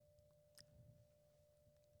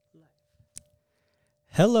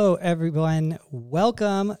Hello, everyone.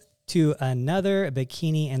 Welcome to another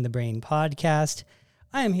Bikini and the Brain podcast.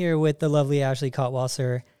 I am here with the lovely Ashley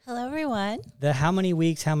Kottwasser. Hello, everyone. The how many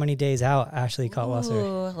weeks, how many days out, Ashley Kottwasser?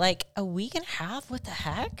 Ooh, like a week and a half? What the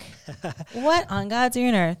heck? What on God's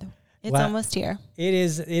green earth? It's almost here. It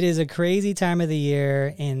is a crazy time of the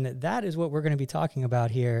year, and that is what we're going to be talking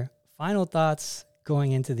about here. Final thoughts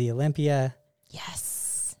going into the Olympia.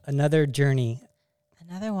 Yes. Another journey.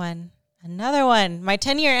 Another one. My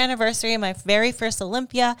 10-year anniversary of my very first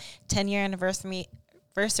Olympia, 10-year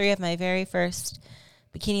anniversary of my very first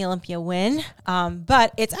Bikini Olympia win.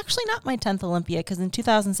 But it's actually not my 10th Olympia because in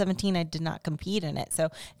 2017 I did not compete in it. So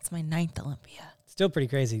it's my 9th Olympia. Still pretty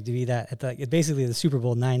crazy to be that at basically the Super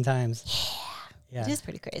Bowl 9 times. Yeah. It is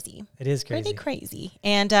pretty crazy. It is crazy. Pretty crazy.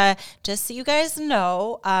 And just so you guys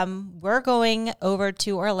know, we're going over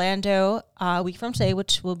to Orlando a week from today,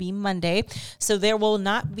 which will be Monday. So there will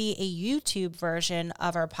not be a YouTube version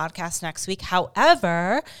of our podcast next week.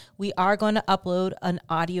 However, we are going to upload an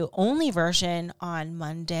audio-only version on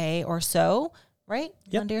Monday or so. Right?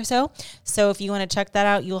 Yep. Monday or so. So if you want to check that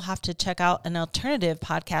out, you'll have to check out an alternative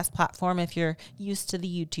podcast platform if you're used to the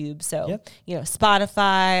YouTube. So,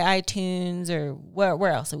 Spotify, iTunes, or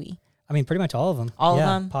where else are we? I mean, pretty much all of them. All of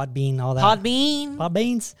them. Podbean, all that.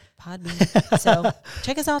 Podbeans. So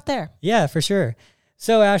check us out there. Yeah, for sure.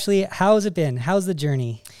 So Ashley, how's it been? How's the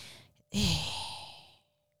journey?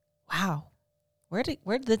 Wow. Where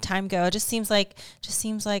did the time go? It just seems like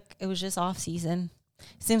it was just off season.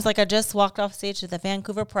 Seems like I just walked off stage at the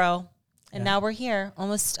Vancouver Pro, and now we're here,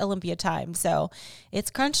 almost Olympia time. So it's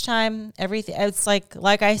crunch time. Everything. It's like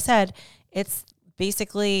I said, it's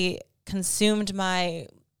basically consumed my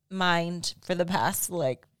mind for the past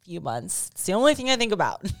few months. It's the only thing I think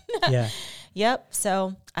about. Yeah. Yep.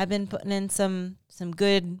 So I've been putting in some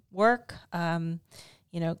good work.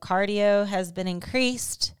 Cardio has been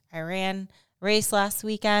increased. I ran race last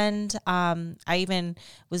weekend. I even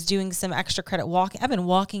was doing some extra credit walking. I've been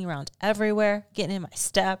walking around everywhere, getting in my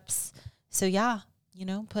steps. So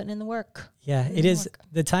putting in the work. Yeah, it is.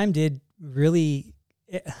 The time did really,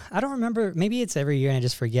 I don't remember, maybe it's every year and I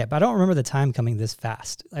just forget, but I don't remember the time coming this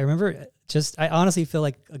fast. I remember I honestly feel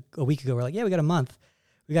like a week ago, we're like, yeah, we got a month.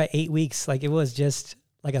 We got 8 weeks. Like it was just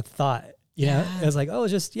like a thought, you know, it was like, oh,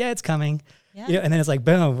 it's coming. Yeah. And then it's like,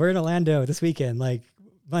 boom, we're in Orlando this weekend. Like,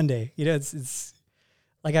 Monday, it's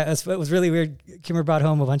like it was really weird. Kimber brought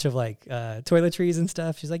home a bunch of toiletries and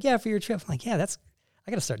stuff. She's like, yeah, for your trip. I'm like, yeah,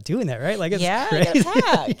 I got to start doing that, right? Like, it's crazy.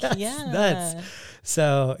 It's nuts.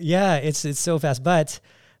 So yeah, it's so fast. But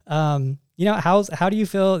how do you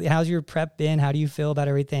feel? How's your prep been? How do you feel about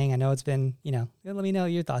everything? I know it's been, let me know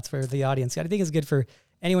your thoughts for the audience. I think it's good for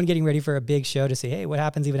anyone getting ready for a big show to see, hey, what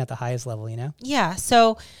happens even at the highest level, Yeah.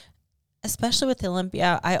 So especially with the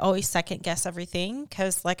Olympia, I always second guess everything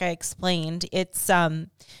because, like I explained, it's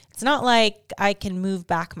not like I can move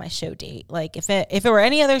back my show date. Like if it were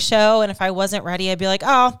any other show and if I wasn't ready, I'd be like,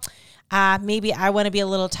 maybe I want to be a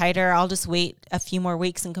little tighter. I'll just wait a few more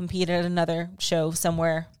weeks and compete at another show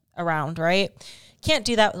somewhere around, right? Can't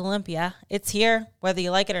do that with Olympia. It's here, whether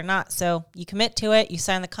you like it or not. So you commit to it, you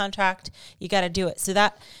sign the contract, you got to do it. So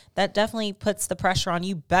that definitely puts the pressure on.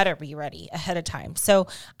 You better be ready ahead of time. So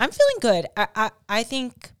I'm feeling good. I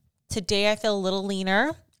think today I feel a little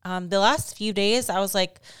leaner. The last few days I was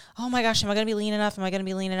like, oh my gosh, am I going to be lean enough? Am I going to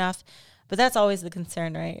be lean enough? But that's always the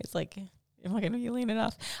concern, right? It's like, am I going to be lean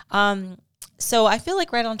enough? So I feel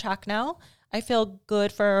like right on track now. I feel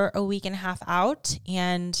good for a week and a half out,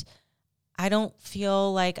 and I don't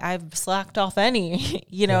feel like I've slacked off any,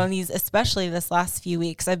 in these, especially this last few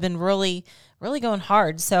weeks. I've been really, really going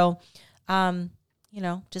hard. So,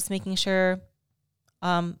 just making sure,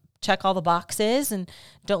 check all the boxes and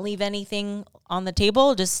don't leave anything on the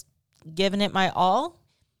table, just giving it my all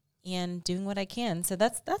and doing what I can. So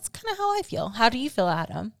that's kind of how I feel. How do you feel,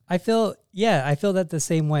 Adam? I feel that the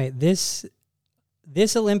same way.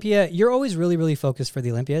 This Olympia, you're always really, really focused for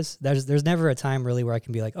the Olympias. There's never a time really where I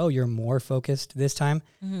can be like, oh, you're more focused this time.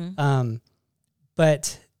 Mm-hmm.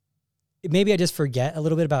 But maybe I just forget a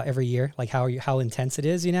little bit about every year, like how intense it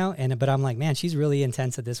is, but I'm like, man, she's really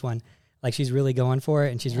intense at this one. Like she's really going for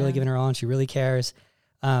it and she's really giving her all and she really cares.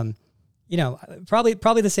 Probably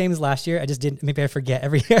the same as last year. I just maybe I forget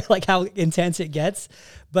every year, like how intense it gets,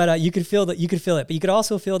 but you could feel it, but you could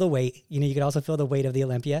also feel the weight, you could also feel the weight of the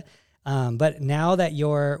Olympia. But now that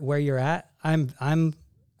you're where you're at, I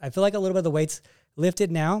feel like a little bit of the weight's lifted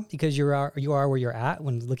now because you are where you're at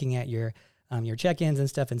when looking at your check-ins and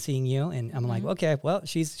stuff and seeing you. And I'm like, okay, well,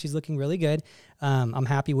 she's looking really good. I'm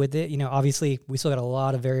happy with it. Obviously we still got a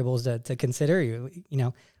lot of variables to consider.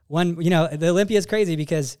 The Olympia is crazy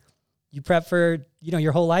because you prep for,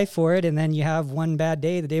 your whole life for it. And then you have one bad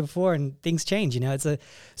day the day before and things change, so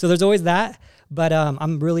there's always that. But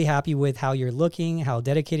I'm really happy with how you're looking, how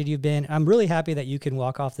dedicated you've been. I'm really happy that you can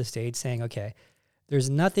walk off the stage saying, okay, there's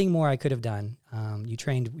nothing more I could have done. You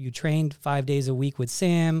trained 5 days a week with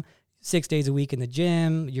Sam, 6 days a week in the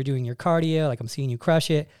gym. You're doing your cardio. Like, I'm seeing you crush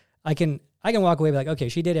it. I can walk away and be like, okay,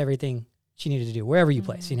 she did everything she needed to do wherever you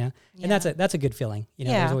place, and that's a good feeling.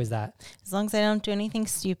 There's always that. As long as I don't do anything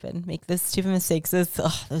stupid, make those stupid mistakes,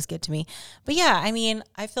 those get to me. But yeah, I mean,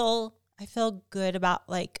 I feel good about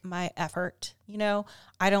like my effort.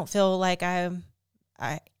 I don't feel like I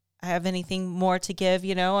have anything more to give.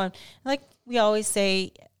 And like we always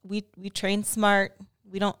say, we train smart.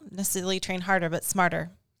 We don't necessarily train harder, but smarter.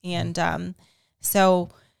 And so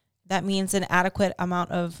that means an adequate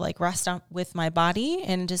amount of like rest with my body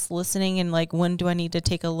and just listening, and like, when do I need to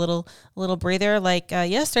take a little breather? Like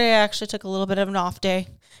yesterday, I actually took a little bit of an off day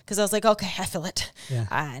because I was like, okay, I feel it. Yeah.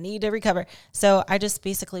 I need to recover. So I just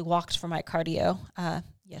basically walked for my cardio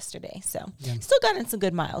yesterday. So still got in some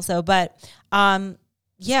good miles though. But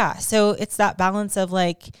so it's that balance of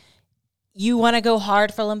like, you want to go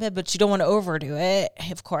hard for Olympia, but you don't want to overdo it,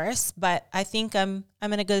 of course. But I think I'm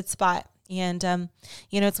in a good spot. And,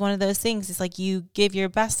 it's one of those things. It's like you give your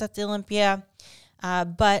best at the Olympia,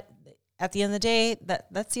 but at the end of the day,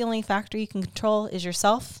 that's the only factor you can control is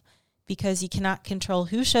yourself, because you cannot control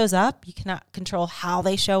who shows up. You cannot control how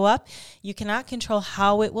they show up. You cannot control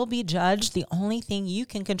how it will be judged. The only thing you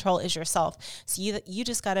can control is yourself. So you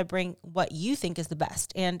just got to bring what you think is the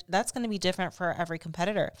best. And that's going to be different for every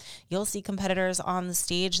competitor. You'll see competitors on the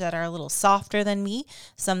stage that are a little softer than me,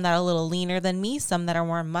 some that are a little leaner than me, some that are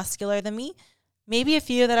more muscular than me, maybe a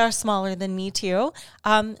few that are smaller than me too.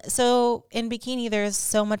 So in bikini, there's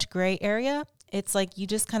so much gray area. It's like you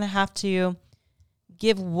just kind of have to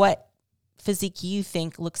give what physique you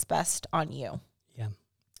think looks best on you. Yeah.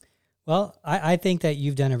 Well, I think that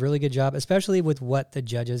you've done a really good job, especially with what the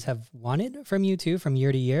judges have wanted from you too, from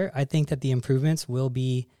year to year. I think that the improvements will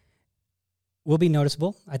be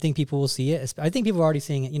noticeable. I think people will see it. I think people are already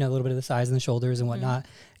seeing it, a little bit of the size and the shoulders and whatnot.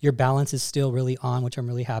 Your balance is still really on, which I'm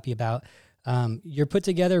really happy about. You're put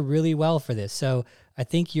together really well for this. So I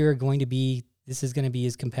think this is going to be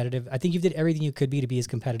as competitive. I think you did everything you could be to be as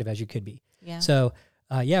competitive as you could be. Yeah. So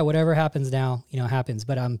whatever happens now, happens.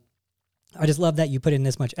 But I just love that you put in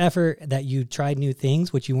this much effort, that you tried new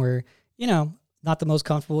things, which you were, not the most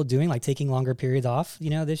comfortable doing, like taking longer periods off,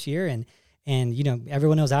 this year. And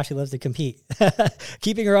everyone knows Ashley loves to compete.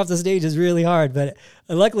 Keeping her off the stage is really hard, but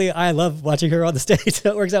luckily I love watching her on the stage. So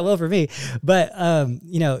it works out well for me. But,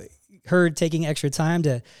 her taking extra time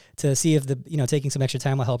to see if taking some extra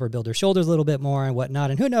time will help her build her shoulders a little bit more and whatnot.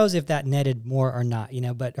 And who knows if that netted more or not,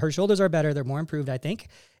 but her shoulders are better. They're more improved, I think.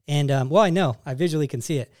 And, I know I visually can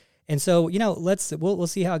see it. And so, we'll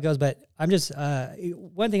see how it goes, but I'm just,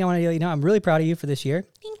 one thing I want to let you know, I'm really proud of you for this year.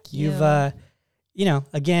 Thank you. You've,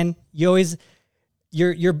 again, you always,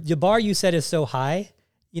 your bar you set is so high,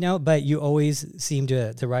 but you always seem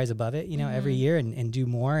to rise above it, every year and do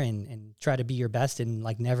more and try to be your best and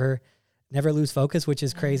like never lose focus, which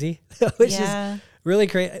is crazy, which is really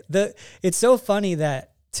crazy. It's so funny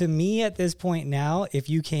that to me at this point now, if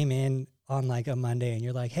you came in on like a Monday and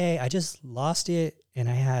you're like, hey, I just lost it and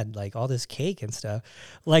I had like all this cake and stuff,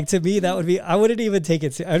 like to me, that would be, I wouldn't even take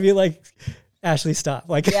it. I'd be like, Ashley, stop.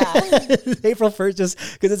 Like April 1st, just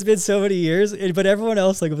because it's been so many years. But everyone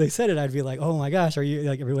else, like if they said it, I'd be like, oh my gosh, are you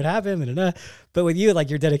like, what happened? But with you,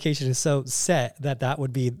 like your dedication is so set that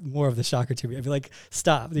would be more of the shocker to me. I'd be like,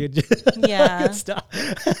 stop, dude. Yeah. Stop.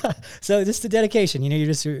 So just the dedication,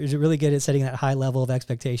 you're really good at setting that high level of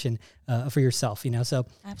expectation for yourself, So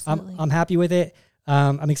absolutely. I'm happy with it.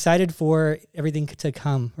 I'm excited for everything to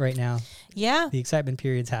come right now. Yeah. The excitement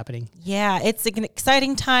period's happening. Yeah. It's an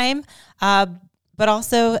exciting time, but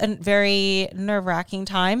also a very nerve-wracking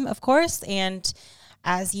time, of course. And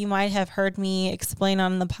as you might have heard me explain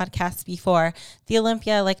on the podcast before, the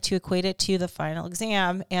Olympia, I like to equate it to the final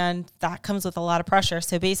exam, and that comes with a lot of pressure.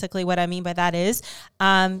 So basically what I mean by that is,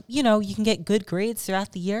 you can get good grades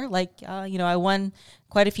throughout the year. Like, I won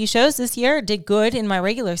quite a few shows this year, did good in my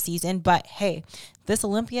regular season, but hey, this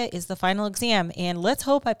Olympia is the final exam, and let's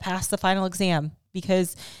hope I pass the final exam,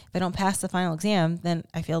 because if I don't pass the final exam, then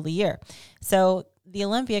I fail the year. So the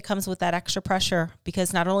Olympia comes with that extra pressure,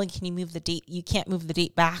 because not only can you move the date, you can't move the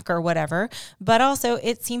date back or whatever, but also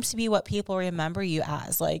it seems to be what people remember you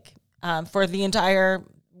as, like for the entire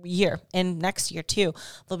year and next year too.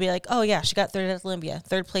 They'll be like, oh yeah, she got third at Olympia,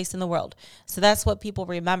 third place in the world. So that's what people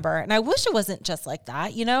remember. And I wish it wasn't just like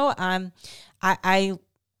that. I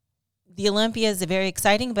the Olympia is very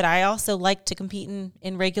exciting, but I also like to compete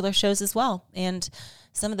in regular shows as well. And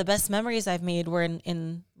some of the best memories I've made were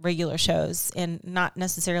in regular shows and not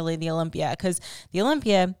necessarily the Olympia, because the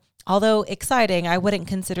Olympia, although exciting, I wouldn't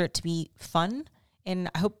consider it to be fun.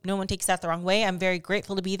 And I hope no one takes that the wrong way. I'm very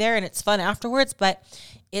grateful to be there and it's fun afterwards, but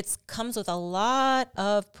it comes with a lot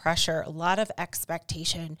of pressure, a lot of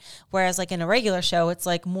expectation. Whereas like in a regular show, it's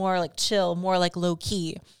like more like chill, more like low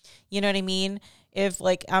key. You know what I mean? If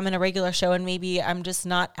like I'm in a regular show and maybe I'm just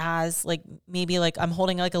not as like, maybe like I'm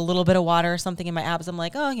holding like a little bit of water or something in my abs, I'm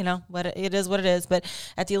like, oh, you know, what it is what it is. But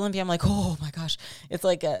at the Olympia, I'm like, oh my gosh, it's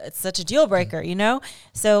like it's such a deal breaker, you know?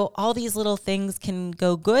 So all these little things can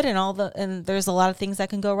go good and there's a lot of things that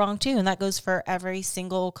can go wrong too. And that goes for every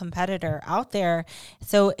single competitor out there.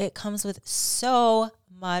 So it comes with so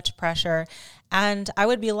much pressure. And I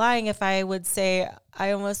would be lying if I would say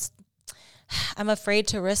I'm afraid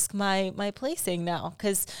to risk my placing now,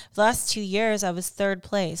 because the last 2 years I was third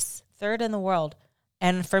in the world.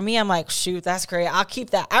 And for me, I'm like, shoot, that's great. I'll keep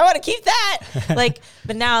that. I want to keep that.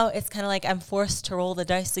 But now it's kind of like I'm forced to roll the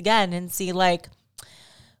dice again and see like,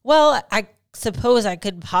 well, I suppose I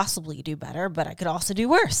could possibly do better, but I could also do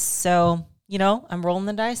worse. So, you know, I'm rolling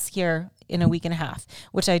the dice here in a week and a half,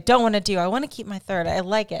 which I don't want to do. I want to keep my third. I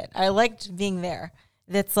like it. I liked being there.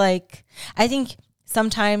 That's like, I think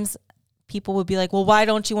sometimes people would be like, well, why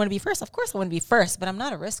don't you want to be first? Of course I want to be first, but I'm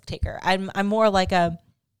not a risk taker. I'm more like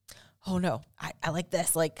oh no, I like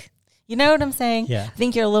this. Like, you know what I'm saying? Yeah. I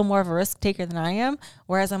think you're a little more of a risk taker than I am.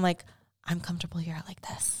 Whereas I'm like, I'm comfortable here. I like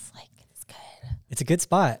this. Like, it's good. It's a good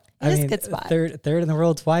spot. It is a good spot. Third in the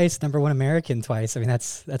world twice, #1 American twice. I mean,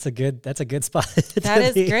 that's a good spot.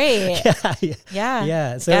 That is great.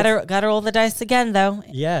 Yeah. So gotta roll the dice again though.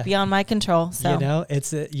 Yeah. Beyond my control. So you know,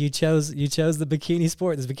 it's you chose the bikini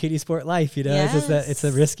sport. This bikini sport life. You know, yes. it's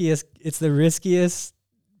the riskiest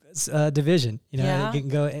division. You know,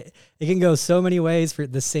 Yeah. it can go so many ways for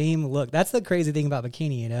the same look. That's the crazy thing about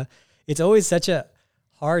bikini. You know, it's always such a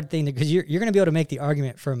hard thing because you're going to be able to make the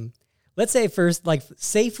argument from, let's say first, like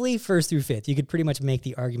safely first through fifth, you could pretty much make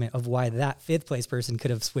the argument of why that fifth place person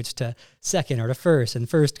could have switched to second or to first, and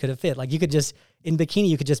first could have fifth. Like you could just, in bikini,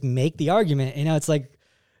 you could just make the argument. You know, it's like,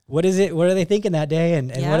 what is it? What are they thinking that day?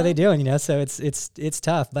 And what are they doing? You know, so it's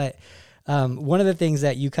tough. But one of the things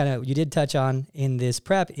that you did touch on in this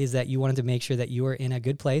prep is that you wanted to make sure that you were in a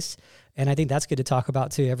good place. And I think that's good to talk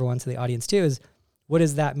about to everyone, to the audience too, is what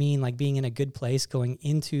does that mean? Like being in a good place going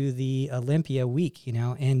into the Olympia week, you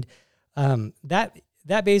know? And that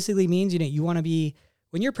basically means, you know, you want to be,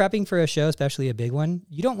 when you're prepping for a show, especially a big one,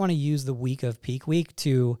 you don't want to use the week of peak week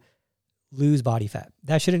to lose body fat.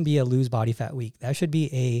 That shouldn't be a lose body fat week. That should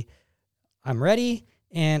be I'm ready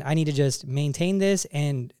and I need to just maintain this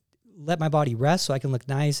and let my body rest so I can look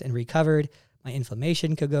nice and recovered. My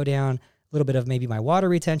inflammation could go down. A little bit of maybe my water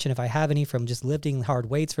retention, if I have any from just lifting hard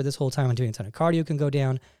weights for this whole time and doing a ton of cardio, can go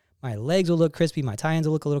down. My legs will look crispy. My tie-ins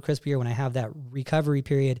will look a little crispier when I have that recovery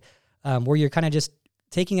period. Where you're kind of just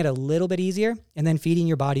taking it a little bit easier and then feeding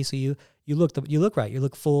your body so you look right, you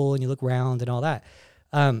look full and you look round and all that.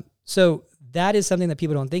 So that is something that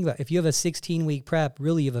people don't think about. If you have a 16-week prep,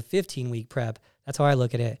 really you have a 15-week prep. That's how I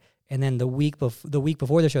look at it. And then the week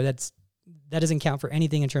before the show, that doesn't count for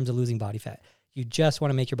anything in terms of losing body fat. You just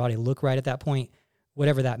want to make your body look right at that point,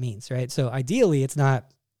 whatever that means, right? So ideally, it's not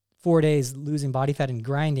 4 days losing body fat and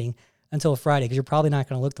grinding until Friday, because you're probably not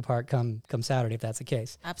going to look the part come Saturday if that's the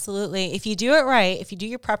case. Absolutely. If you do it right, if you do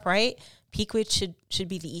your prep right, peak week should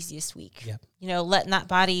be the easiest week. Yep. You know, letting that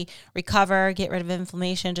body recover, get rid of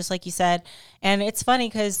inflammation, just like you said. And it's funny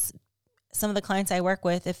because some of the clients I work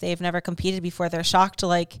with, if they've never competed before, they're shocked,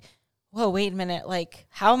 like, whoa, wait a minute, like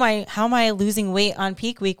how am I losing weight on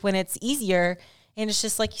peak week when it's easier? And it's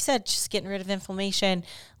just like you said, just getting rid of inflammation,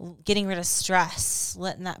 getting rid of stress,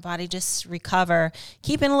 letting that body just recover,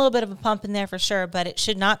 keeping a little bit of a pump in there for sure, but it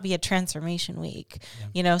should not be a transformation week. Yeah.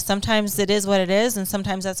 You know, sometimes it is what it is, and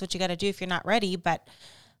sometimes that's what you got to do if you're not ready, but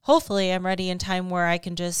hopefully I'm ready in time where I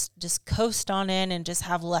can just coast on in and just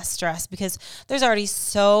have less stress, because there's already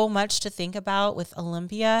so much to think about with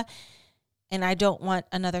Olympia. And I don't want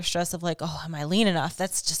another stress of like, oh, am I lean enough?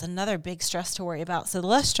 That's just another big stress to worry about. So the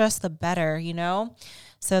less stress, the better, you know?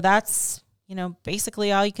 So that's, you know,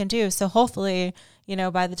 basically all you can do. So hopefully, you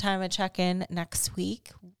know, by the time I check in next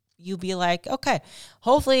week, you'll be like, okay,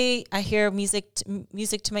 hopefully I hear music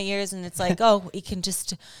to my ears and it's like, oh, we can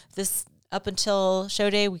just, this up until show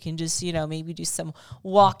day, we can just, you know, maybe do some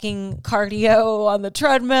walking cardio on the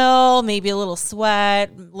treadmill, maybe a little sweat,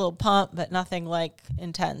 a little pump, but nothing like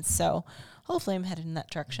intense. So hopefully I'm headed in that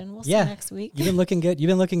direction. We'll see Yeah. next week. You've been looking good.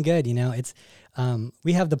 You know, it's,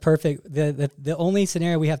 we have the perfect, the only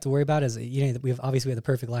scenario we have to worry about is, you know, we have the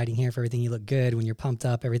perfect lighting here for everything. You look good when you're pumped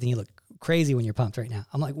up, everything. You look crazy when you're pumped right now.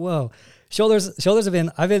 I'm like, whoa, shoulders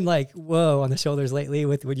I've been like, whoa, on the shoulders lately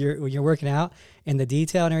with when you're working out and the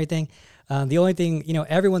detail and everything. The only thing, you know,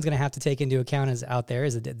 everyone's going to have to take into account out there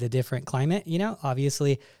is the different climate. You know,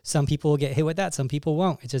 obviously some people will get hit with that. Some people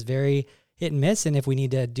won't. It's just very hit and miss. And if we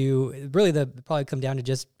need to do really probably come down to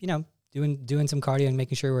just, you know, doing some cardio and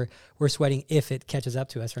making sure we're sweating if it catches up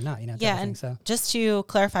to us or not, you know. Yeah. And so just to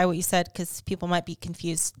clarify what you said, because people might be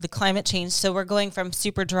confused, the climate change. So we're going from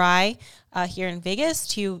super dry here in Vegas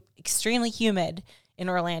to extremely humid in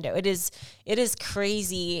Orlando. It is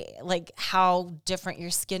crazy, like how different your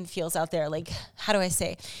skin feels out there. Like, how do I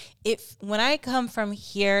say? When I come from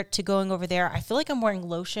here to going over there, I feel like I'm wearing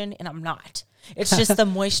lotion and I'm not. It's just the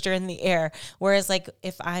moisture in the air. Whereas like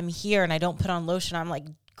if I'm here and I don't put on lotion, I'm like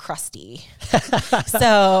crusty.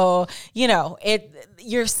 So, you know,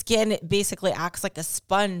 your skin basically acts like a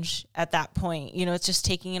sponge at that point. You know, it's just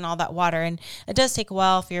taking in all that water, and it does take a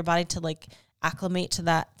while for your body to like acclimate to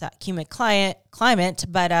that humid climate.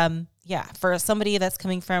 But yeah, for somebody that's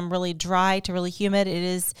coming from really dry to really humid, it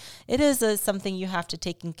is something you have to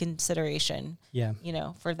take in consideration. Yeah, you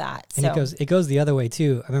know, for that. And it goes the other way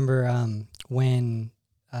too. I remember when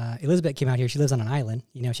Elizabeth came out here. She lives on an island.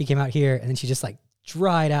 You know, she came out here and then she just like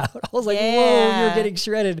dried out. I was like, whoa, you're getting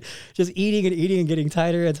shredded. Just eating and getting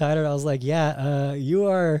tighter and tighter. I was like, yeah, you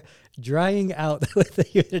are drying out with the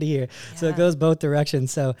humidity here. Yeah. So it goes both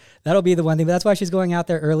directions. So that'll be the one thing. But that's why she's going out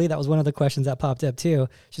there early. That was one of the questions that popped up too.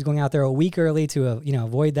 She's going out there a week early to you know,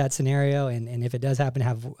 avoid that scenario, and if it does happen,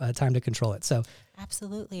 have time to control it. So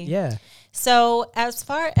absolutely. Yeah. So as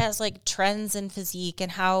far as like trends in physique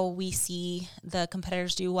and how we see the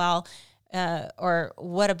competitors do well, or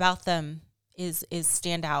what about them is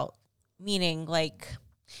stand out, meaning like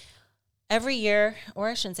every year, or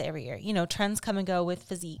I shouldn't say every year, you know, trends come and go with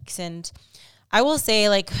physiques. And I will say,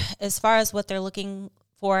 like, as far as what they're looking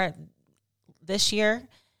for this year,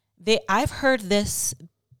 I've heard this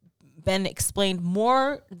been explained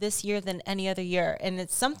more this year than any other year. And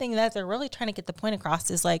it's something that they're really trying to get the point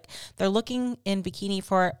across, is like they're looking in bikini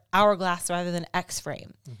for hourglass rather than X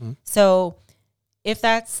frame. Mm-hmm. So if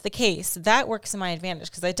that's the case, that works in my advantage,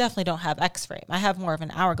 because I definitely don't have X frame. I have more of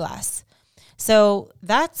an hourglass. So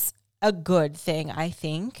that's a good thing, I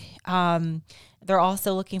think. They're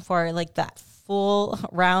also looking for like that full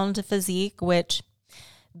round physique, which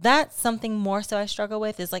that's something more so I struggle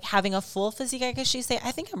with, is like having a full physique. I guess you say,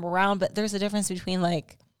 I think I'm round, but there's a difference between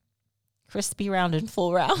like crispy round and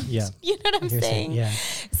full round. Yeah. You know what I'm saying? Yeah.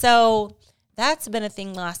 So that's been a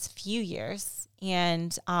thing the last few years.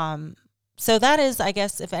 And so that is, I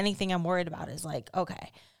guess, if anything I'm worried about is like,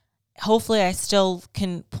 okay, hopefully I still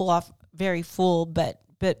can pull off very full, but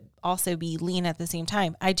also be lean at the same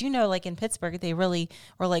time. I do know, like in Pittsburgh, they really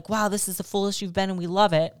were like, wow, this is the fullest you've been and we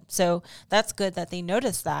love it. So that's good that they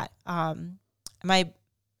noticed that.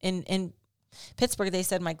 In Pittsburgh, they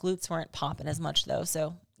said my glutes weren't popping as much though.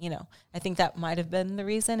 So, you know, I think that might have been the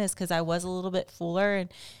reason, is because I was a little bit fuller.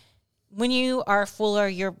 And when you are fuller,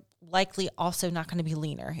 you're likely also not going to be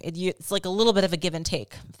leaner. It's like a little bit of a give and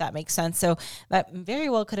take, if that makes sense. So that very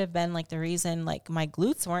well could have been like the reason, like my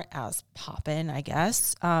glutes weren't as popping, I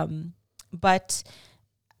guess. But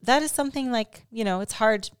that is something like, you know, it's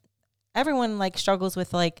hard. Everyone like struggles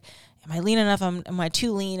with like, am I lean enough? Am I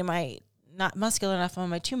too lean? Am I not muscular enough?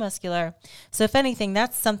 Am I too muscular? So if anything,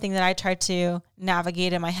 that's something that I try to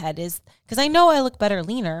navigate in my head, is because I know I look better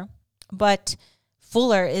leaner, but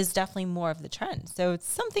fuller is definitely more of the trend. So it's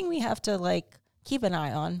something we have to like keep an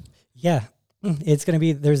eye on. Yeah. It's going to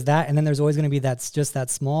be, there's that. And then there's always going to be just that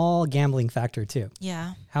small gambling factor too.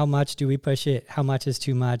 Yeah. How much do we push it? How much is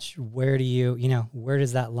too much? Where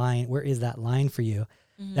is that line for you?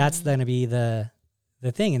 Mm-hmm. That's going to be the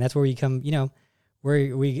thing. And that's where you come, you know,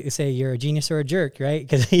 where we say you're a genius or a jerk, right?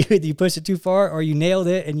 Because you pushed it too far, or you nailed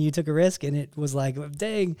it and you took a risk and it was like,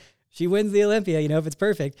 dang, she wins the Olympia, you know, if it's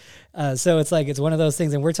perfect. So it's like, it's one of those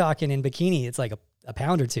things. And we're talking in bikini, it's like a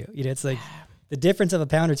pound or two. You know, it's like the difference of a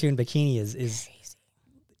pound or two in bikini is crazy.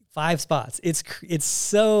 5 spots. It's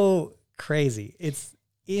so crazy. It's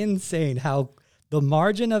insane how the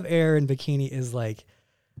margin of error in bikini is like,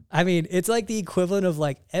 I mean, it's like the equivalent of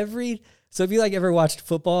like so if you like ever watched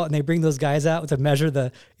football and they bring those guys out to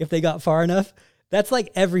measure if they got far enough, that's like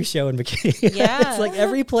every show in bikini. Yeah. It's like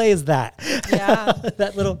every play is that. Yeah.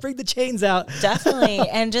 That little, bring the chains out. Definitely.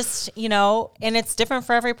 And just, you know, and it's different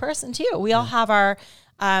for every person too. We all have our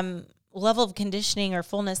level of conditioning or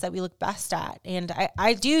fullness that we look best at. And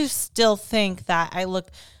I do still think that I look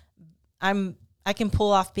I can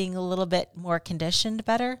pull off being a little bit more conditioned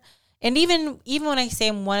better. And even when I say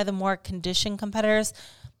I'm one of the more conditioned competitors,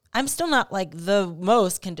 I'm still not like the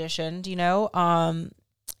most conditioned, in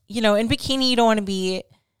bikini,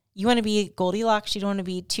 you want to be Goldilocks. You don't want to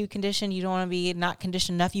be too conditioned. You don't want to be not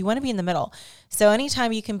conditioned enough. You want to be in the middle. So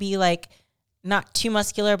anytime you can be like not too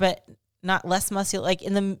muscular, but not less muscular, like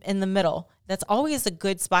in the middle, that's always a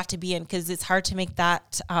good spot to be in, because it's hard to make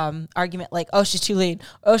that argument like, oh, she's too lean,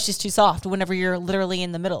 oh, she's too soft, whenever you're literally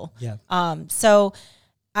in the middle. Yeah. So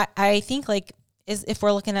I think like if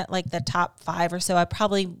we're looking at like the top 5 or so, I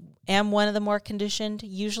probably am one of the more conditioned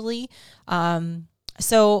usually.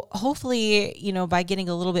 So hopefully, by getting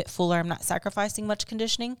a little bit fuller, I'm not sacrificing much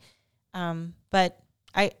conditioning. But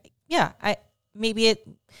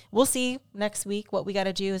we'll see next week what we got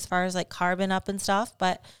to do as far as like carbon up and stuff,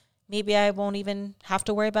 but maybe I won't even have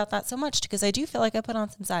to worry about that so much, because I do feel like I put on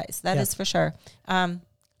some size. That is for sure.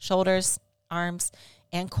 Shoulders, arms,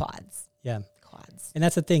 and quads. Yeah. Quads. And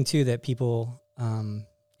that's the thing too, that people,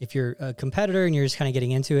 if you're a competitor and you're just kind of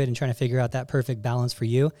getting into it and trying to figure out that perfect balance for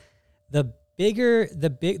you,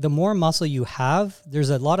 the more muscle you have, there's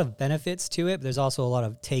a lot of benefits to it, but there's also a lot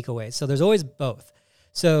of takeaways. So there's always both.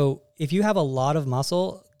 So if you have a lot of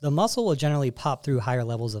muscle, the muscle will generally pop through higher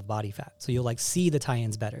levels of body fat. So you'll like see the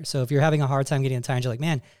tie-ins better. So if you're having a hard time getting the tie-ins, you're like,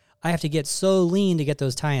 man, I have to get so lean to get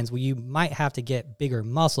those tie-ins. Well, you might have to get bigger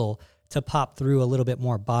muscle to pop through a little bit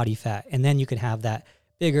more body fat. And then you can have that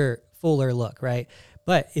bigger, fuller look, right?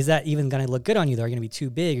 But is that even going to look good on you? Though? Are you going to be too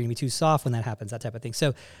big? Are you going to be too soft when that happens? That type of thing.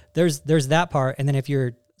 So there's that part. And then if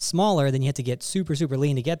you're smaller, then you have to get super, super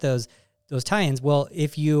lean to get those tie-ins. Well,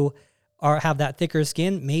 if you have that thicker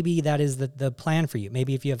skin, maybe that is the plan for you.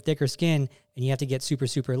 Maybe if you have thicker skin and you have to get super,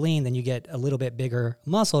 super lean, then you get a little bit bigger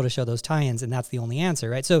muscle to show those tie-ins, and that's the only answer,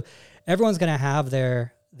 right? So everyone's going to have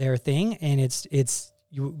their thing, and it's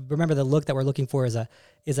you remember the look that we're looking for is a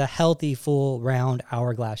healthy, full, round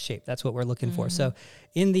hourglass shape. That's what we're looking for. So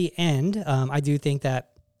in the end, I do think that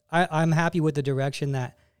I'm happy with the direction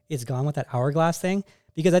that it's gone with that hourglass thing,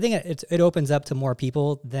 because I think it opens up to more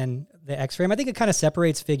people than the X-frame. I think it kind of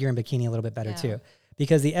separates figure and bikini a little bit better too,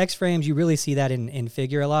 because the X-frames, you really see that in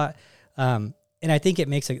figure a lot. And I think it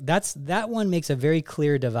makes that one makes a very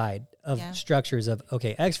clear divide of structures of,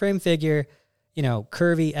 okay, X-frame figure,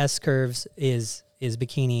 curvy S curves is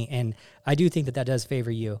bikini. And I do think that does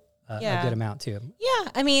favor you a good amount too.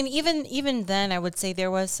 Yeah. I mean, even then I would say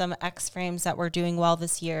there was some X-frames that were doing well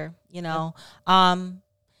this year,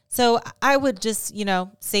 So I would just,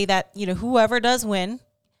 say that, whoever does win,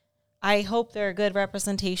 I hope they're a good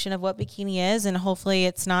representation of what bikini is, and hopefully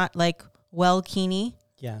it's not like well-kini.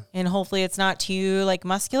 Yeah. And hopefully it's not too like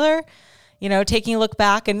muscular. Taking a look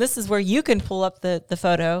back, and this is where you can pull up the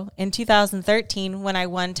photo in 2013 when I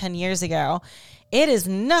won 10 years ago. It is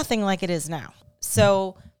nothing like it is now.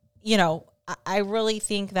 So, I really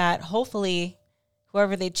think that hopefully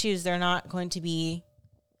whoever they choose, they're not going to be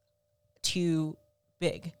too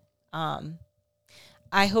big.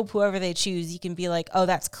 I hope whoever they choose, you can be like, oh,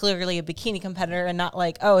 that's clearly a bikini competitor, and not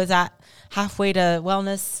like, oh, is that halfway to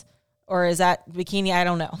wellness, or is that bikini? I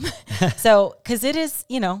don't know. So, because it is,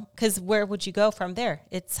 because where would you go from there?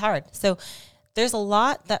 It's hard. So there's a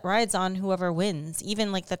lot that rides on whoever wins,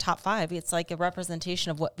 even like the top 5. It's like a representation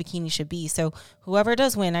of what bikini should be. So whoever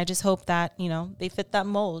does win, I just hope that, they fit that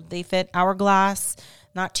mold. They fit hourglass,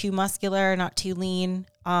 not too muscular, not too lean,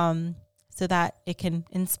 so that it can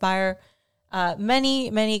inspire many,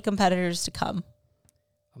 many competitors to come.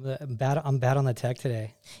 I'm bad on the tech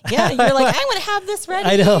today. Yeah, you're like, I'm going to have this ready.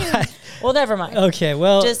 I know. Well, never mind. Okay,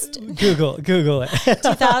 well, just Google it.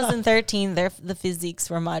 2013, the physiques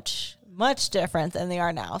were much, much different than they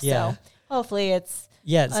are now. Yeah. So hopefully it's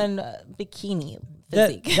a bikini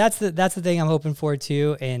physique. That's the thing I'm hoping for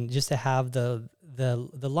too, and just to have the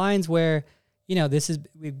lines where this is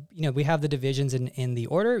we have the divisions in the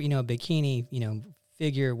order. Bikini,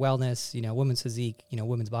 figure, wellness, women's physique,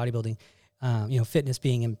 women's bodybuilding. Fitness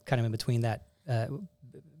being in between that,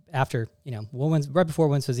 after, women's, right before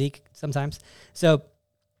women's physique sometimes. So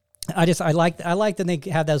I like that they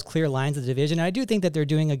have those clear lines of the division. And I do think that they're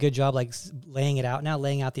doing a good job, like laying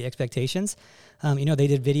out the expectations. They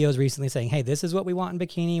did videos recently saying, hey, this is what we want in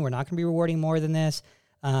bikini. We're not going to be rewarding more than this.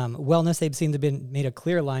 Wellness, they've seemed to have made a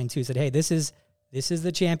clear line too, said, hey, this is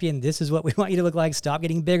the champion. This is what we want you to look like. Stop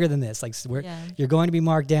getting bigger than this. Like you're going to be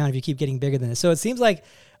marked down if you keep getting bigger than this. So it seems like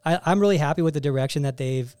I'm really happy with the direction that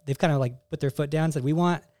they've kind of like put their foot down. Said we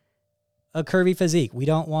want a curvy physique. We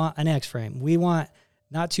don't want an X-frame. We want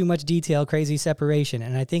not too much detail, crazy separation.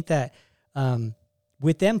 And I think that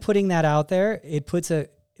with them putting that out there, it puts a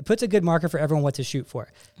good marker for everyone what to shoot for.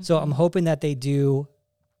 Mm-hmm. So I'm hoping that they do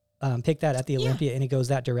pick that at the Olympia and it goes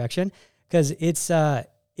that direction, because it's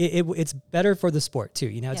better for the sport too.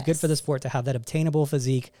 You know, it's good for the sport to have that obtainable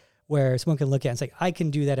physique where someone can look at and say, I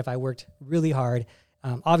can do that if I worked really hard.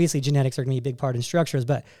 Obviously genetics are going to be a big part in structures,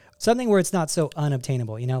 but something where it's not so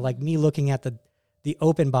unobtainable, you know, like me looking at the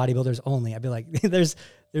open bodybuilders only, I'd be like, there's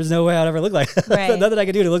no way I'd ever look like that. Right. Nothing I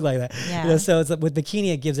could do to look like that. Yeah. You know, so it's with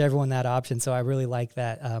bikini, it gives everyone that option. So I really like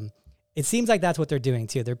that. It seems like that's what they're doing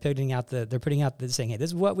too. They're putting out saying, hey, this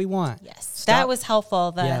is what we want. Yes. That was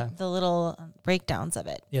helpful. The little breakdowns of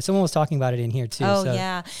it. Yeah. Someone was talking about it in here too. Oh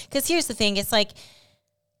yeah. Cause here's the thing. It's like,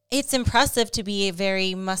 it's impressive to be a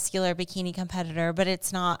very muscular bikini competitor, but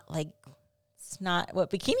it's not what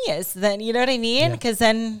bikini is then, you know what I mean? Cause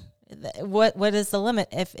then what is the limit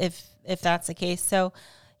if that's the case? So,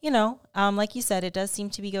 you know, like you said, it does seem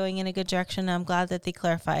to be going in a good direction. I'm glad that they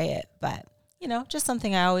clarify it, but you know, just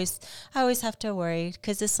something I always have to worry,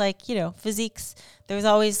 because it's like, you know, physiques, there's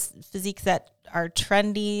always physiques that are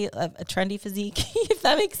trendy, a trendy physique, if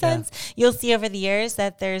that makes sense. You'll see over the years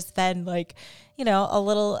that there's been like, you know, a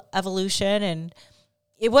little evolution, and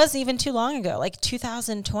it wasn't even too long ago, like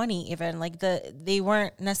 2020 even, like they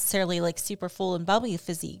weren't necessarily like super full and bubbly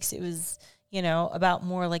physiques. It was, you know, about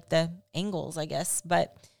more like the angles, I guess,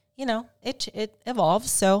 but you know, it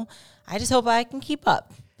evolves. So I just hope I can keep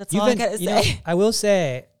up. That's all I gotta say. Know, I will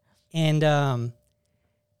say, and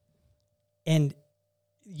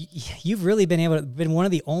you've really been one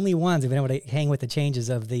of the only ones who've been able to hang with the changes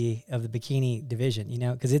of the bikini division. You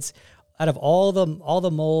know, because it's out of all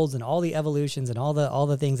the molds and all the evolutions and all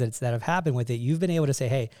the things that have happened with it, you've been able to say,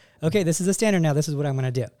 hey, okay, this is the standard now. This is what I'm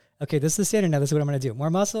going to do. Okay, this is the standard now. This is what I'm going to do.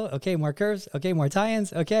 More muscle. Okay, more curves. Okay, more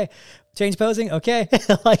tie-ins. Okay, change posing. Okay,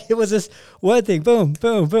 like it was just one thing. Boom,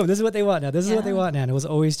 boom, boom. This is what they want now. This is what they want now. And it was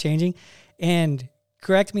always changing. And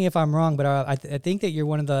correct me if I'm wrong, but I think that you're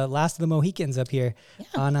one of the last of the Mohicans up here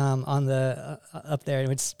on the up there.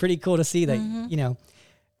 And it's pretty cool to see that you know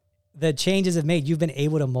the changes have made. You've been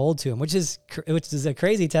able to mold to them, which is a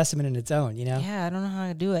crazy testament in its own. You know. Yeah, I don't know how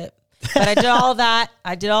to do it. But I did all that.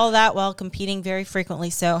 I did all that while competing very frequently.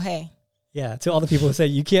 So, hey. Yeah. To all the people who say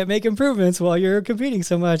you can't make improvements while you're competing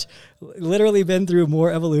so much, literally been through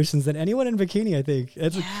more evolutions than anyone in bikini, I think.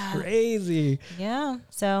 It's crazy. Yeah.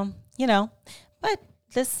 So, you know, but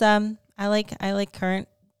this, I like current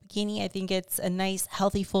bikini. I think it's a nice,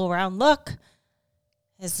 healthy, full round look.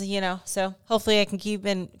 Is, you know, so hopefully I can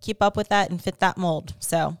keep up with that and fit that mold.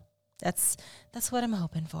 So that's what I'm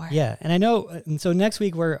hoping for. Yeah. And I know, and so next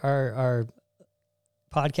week our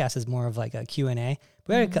podcast is more of like a Q&A.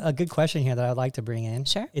 We had a good question here that I'd like to bring in.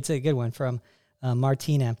 Sure. It's a good one from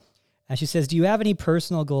Martina. And she says, do you have any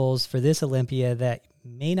personal goals for this Olympia that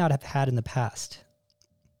may not have had in the past?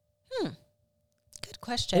 Good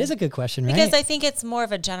question. It is a good question, right? Because I think it's more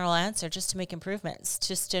of a general answer, just to make improvements,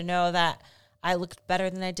 just to know that I looked better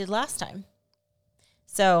than I did last time.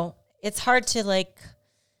 So it's hard to like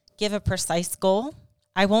give a precise goal.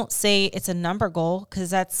 I won't say it's a number goal, because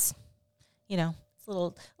that's, you know, it's a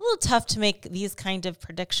little tough to make these kind of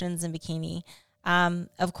predictions in bikini.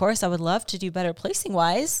 Of course, I would love to do better placing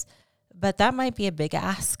wise, but that might be a big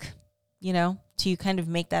ask, you know, to kind of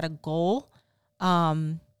make that a goal.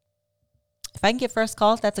 If I can get first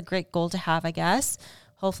call, that's a great goal to have, I guess.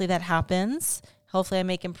 Hopefully that happens. Hopefully I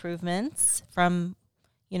make improvements from,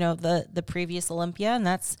 you know, the previous Olympia, and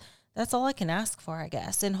that's all I can ask for, I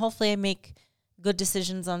guess. And hopefully I make good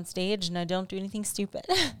decisions on stage and I don't do anything stupid.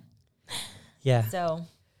 Yeah. So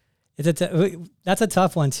it's that's a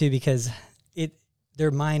tough one too, because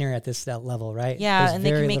they're minor at that level, right? Yeah, and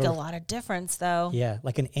they can make a lot of difference though. Yeah,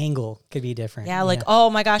 like an angle could be different. Yeah, like, oh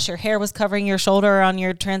my gosh, your hair was covering your shoulder on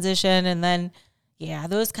your transition, and then, yeah,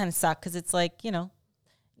 those kind of suck, because it's like, you know,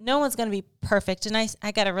 no one's going to be perfect. And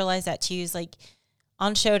I got to realize that too, is like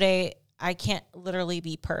on show day, I can't literally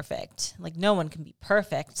be perfect. Like no one can be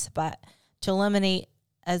perfect, but to eliminate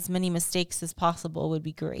as many mistakes as possible would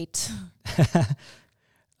be great.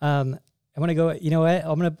 I want to go, you know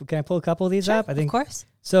what? Can I pull a couple of these up? I think, of course.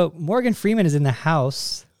 So Morgan Freeman is in the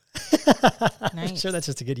house. Nice. I'm sure that's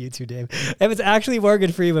just a good YouTube name. If it's actually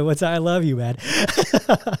Morgan Freeman, I love you, man.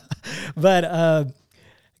 But,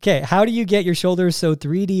 okay. How do you get your shoulders so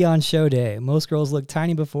 3D on show day? Most girls look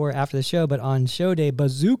tiny before, after the show, but on show day,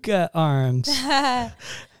 bazooka arms.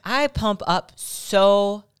 I pump up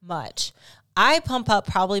so much. I pump up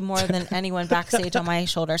probably more than anyone backstage on my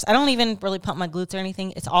shoulders. I don't even really pump my glutes or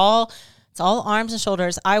anything. It's all arms and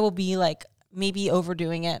shoulders. I will be like maybe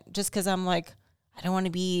overdoing it just because I'm like, I don't want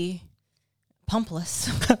to be pumpless.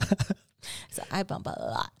 So I pump a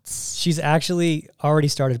lot. She's actually already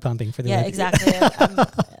started pumping for the Olympia. Exactly.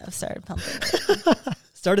 I've started pumping.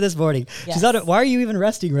 Started this morning. Yes. She's on. Why are you even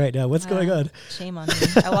resting right now? What's going on? Shame on me.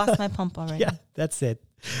 I lost my pump already. Yeah, that's it.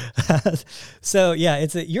 So yeah,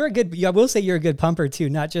 I will say you're a good pumper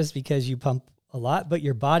too, not just because you pump a lot, but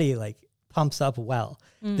your body like pumps up well.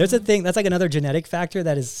 There's a thing that's like another genetic factor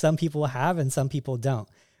that is some people have and some people don't.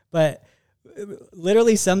 But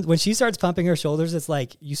literally when she starts pumping her shoulders, it's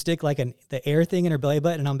like you stick like the air thing in her belly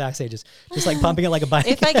button and I'm backstage just like pumping it like a bike.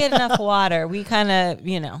 If I get enough water, we kind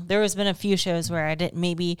of, there has been a few shows where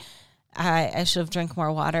I should have drank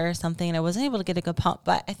more water or something and I wasn't able to get a good pump,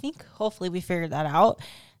 but I think hopefully we figured that out.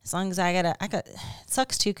 As long as it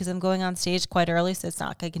sucks too, because I'm going on stage quite early. So it's not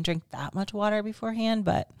like I can drink that much water beforehand,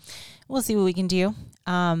 but we'll see what we can do.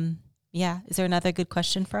 Yeah. Is there another good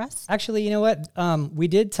question for us? Actually, you know what? We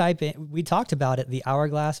did type in, we talked about it, the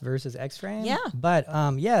hourglass versus X-frame. Yeah. But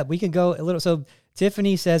we can go a little. So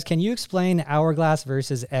Tiffany says, can you explain hourglass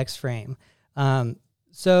versus X-frame?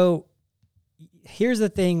 So here's the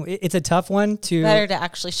thing. It's a tough one to. Better to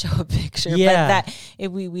actually show a picture. Yeah. But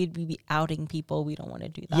if we'd be outing people, we don't want to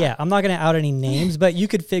do that. Yeah. I'm not going to out any names, but you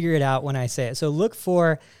could figure it out when I say it. So look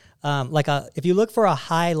for if you look for a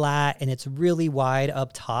high lat and it's really wide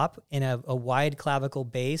up top in a wide clavicle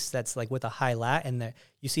base, that's like with a high lat, and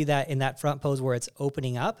you see that in that front pose where it's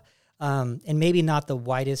opening up, and maybe not the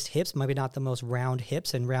widest hips, maybe not the most round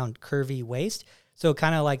hips and round curvy waist. So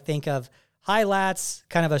kind of like think of high lats,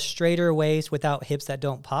 kind of a straighter waist without hips that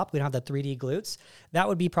don't pop. We don't have the 3D glutes. That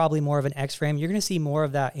would be probably more of an X-frame. You're going to see more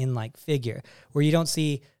of that in like figure, where you don't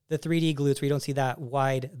see the 3D glutes, where you don't see that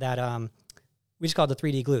wide, we just call it the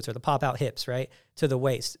 3D glutes or the pop out hips, right, to the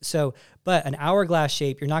waist. So, but an hourglass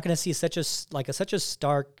shape, you're not going to see such a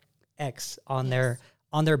stark X on their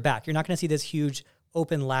back. You're not going to see this huge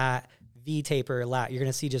open lat, V taper lat. You're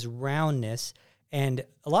going to see just roundness, and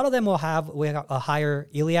a lot of them will have a higher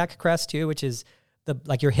iliac crest too, which is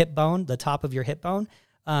your hip bone, the top of your hip bone,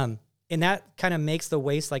 and that kind of makes the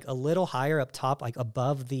waist like a little higher up top, like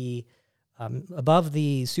above the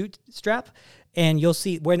suit strap. And you'll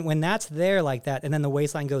see when that's there like that, and then the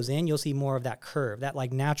waistline goes in, you'll see more of that curve, that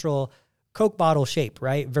like natural Coke bottle shape,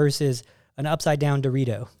 right? Versus an upside down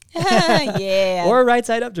Dorito. Yeah. Or a right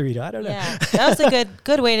side up Dorito. I don't know. Yeah. That was a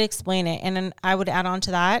good way to explain it. And then I would add on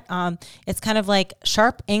to that. It's kind of like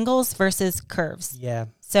sharp angles versus curves. Yeah.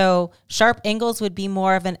 So sharp angles would be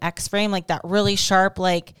more of an X-frame, like that really sharp,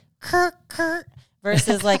 like curt,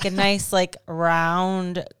 versus like a nice, like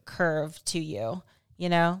round curve to you.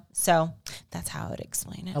 So that's how I would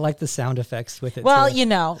explain it. I like the sound effects with it. Well,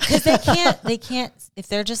 too. because they can't, if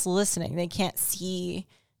they're just listening, they can't see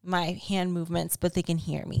my hand movements, but they can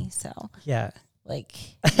hear me. So yeah, like,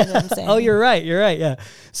 you know what I'm saying? Oh, you're right. Yeah.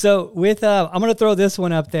 So with, I'm going to throw this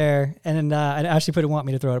one up there, and Ashley wouldn't want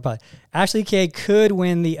me to throw it. Probably Ashley K could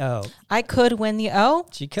win the O. I could win the O.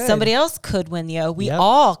 She could. Somebody else could win the O. We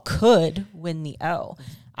all could win the O.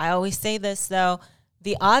 I always say this though,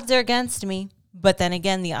 the odds are against me. But then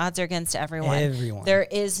again, the odds are against everyone. There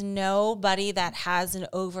is nobody that has an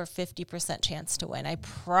over 50% chance to win. I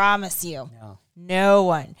promise you. No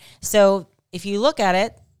one. So if you look at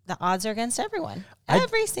it, the odds are against everyone.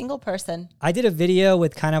 Every single person. I did a video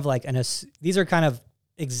with kind of like these are kind of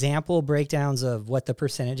example breakdowns of what the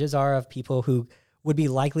percentages are of people who would be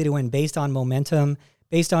likely to win based on momentum,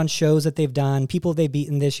 based on shows that they've done, people they've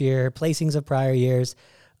beaten this year, placings of prior years.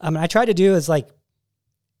 I tried to do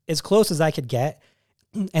as close as I could get.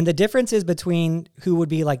 And the differences between who would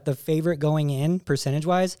be like the favorite going in percentage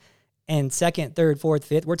wise and second, third, fourth,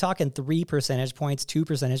 fifth, we're talking 3 percentage points, 2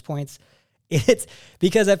 percentage points. It's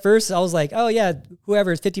because at first I was like, oh yeah,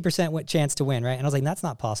 whoever is 50% chance to win. Right. And I was like, that's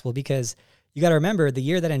not possible, because you got to remember the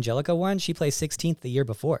year that Angelica won, she placed 16th the year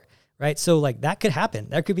before. Right. So like that could happen.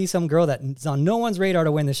 There could be some girl that's on no one's radar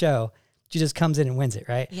to win the show. She just comes in and wins it.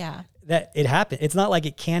 Right. Yeah. That it happened. It's not like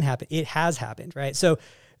it can happen. It has happened. Right. So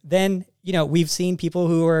then, we've seen people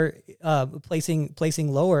who are placing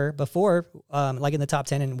lower before, like in the top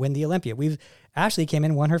 10 and win the Olympia. Ashley came in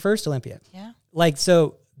and won her first Olympia. Yeah.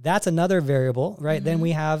 So that's another variable, right? Mm-hmm. Then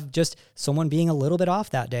we have just someone being a little bit off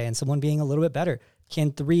that day and someone being a little bit better.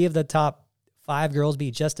 Can 3 of the top 5 girls be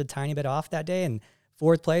just a tiny bit off that day, and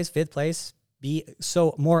 4th place, 5th place be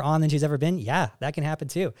so more on than she's ever been? Yeah, that can happen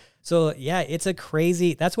too. So yeah,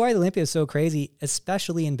 that's why the Olympia is so crazy,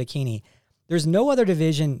 especially in bikini. There's no other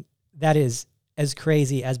division that is as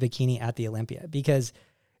crazy as bikini at the Olympia, because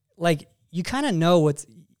like you kind of know what's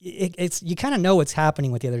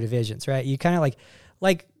happening with the other divisions, right? You kind of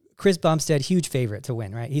like Chris Bumstead, huge favorite to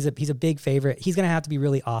win, right? He's a big favorite. He's going to have to be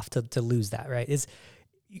really off to lose that, right?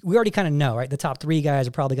 We already kind of know, right? The top 3 guys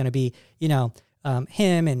are probably going to be,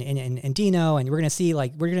 him and Dino, and we're going to see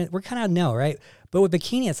we're kind of know, right? But with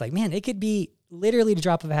bikini, it's like, man, it could be literally the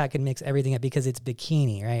drop of a hat can mix everything up because it's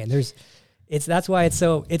bikini, right? And that's why it's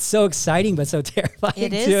so exciting, but so terrifying.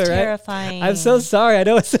 It is too, terrifying. Right? I'm so sorry. I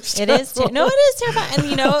know it's so it is. No, it is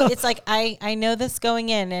terrifying. And it's like, I know this going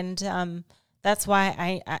in, and that's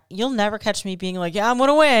why I you'll never catch me being like, yeah, I'm going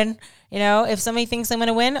to win. If somebody thinks I'm going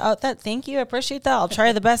to win, thank you. I appreciate that. I'll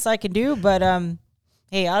try the best I can do. But,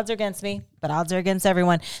 hey, odds are against me, but odds are against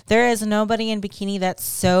everyone. There is nobody in bikini that's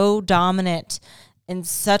so dominant and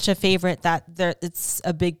such a favorite that it's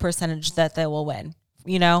a big percentage that they will win.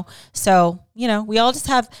 So, we all just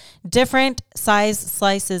have different size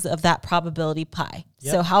slices of that probability pie.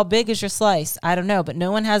 Yep. So how big is your slice? I don't know, but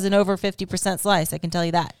no one has an over 50% slice. I can tell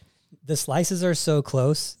you that. The slices are so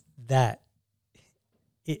close that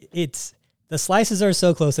the slices are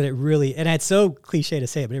so close that it really, and it's so cliche to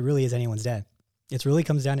say it, but it really is anyone's day. It really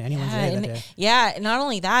comes down to anyone's day that day. Yeah. Not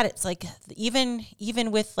only that, it's like, even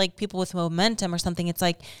with like people with momentum or something, it's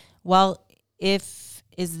like, well, is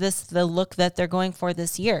this the look that they're going for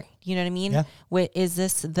this year? You know what I mean? Yeah. Is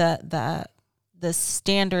this the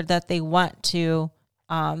standard that they want to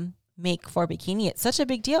make for bikini? It's such a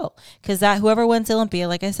big deal because whoever wins Olympia,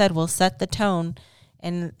 like I said, will set the tone,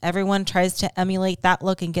 and everyone tries to emulate that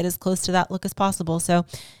look and get as close to that look as possible. So,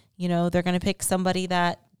 they're going to pick somebody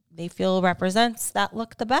that they feel represents that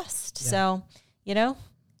look the best. Yeah. So,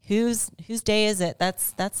 whose day is it?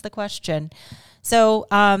 That's the question. So,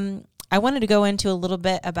 I wanted to go into a little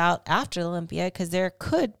bit about after Olympia because there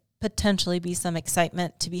could potentially be some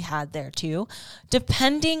excitement to be had there too.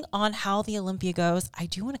 Depending on how the Olympia goes, I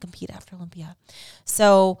do want to compete after Olympia.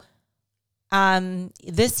 So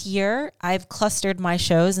this year I've clustered my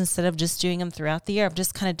shows instead of just doing them throughout the year. I've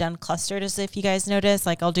just kind of done clustered, as if you guys notice,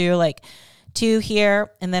 like I'll do like 2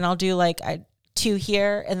 here and then I'll do like 2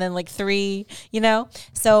 here and then like 3,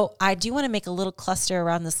 So I do want to make a little cluster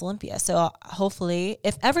around this Olympia. So hopefully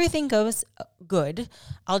if everything goes good,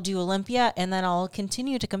 I'll do Olympia and then I'll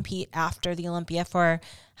continue to compete after the Olympia for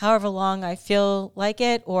however long I feel like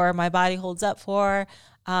it or my body holds up for.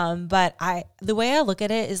 But the way I look at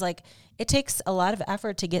it is like, it takes a lot of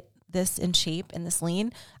effort to get this in shape and this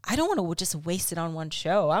lean. I don't want to just waste it on one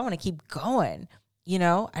show. I want to keep going,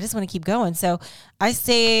 I just want to keep going. So I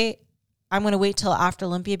say I'm going to wait till after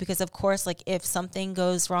Olympia because, of course, like if something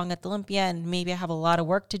goes wrong at the Olympia and maybe I have a lot of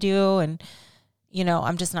work to do and,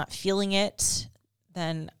 I'm just not feeling it,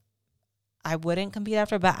 then I wouldn't compete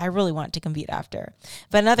after, but I really want to compete after.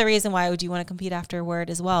 But another reason why I do want to compete afterward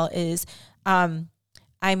as well is I'm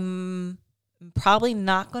probably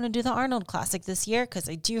not going to do the Arnold Classic this year because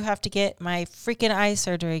I do have to get my freaking eye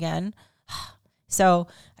surgery again. So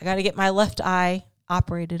I got to get my left eye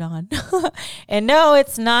operated on. And no,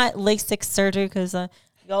 it's not LASIK surgery because you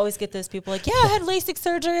always get those people like, yeah, I had LASIK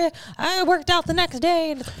surgery. I worked out the next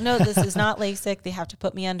day. No, this is not LASIK. They have to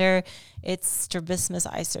put me under. It's strabismus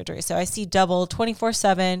eye surgery. So I see double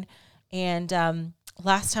 24/7. And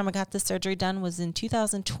last time I got this surgery done was in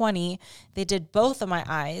 2020. They did both of my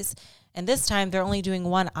eyes. And this time they're only doing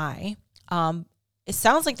one eye. It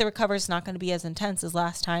sounds like the recovery is not going to be as intense as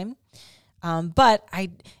last time. But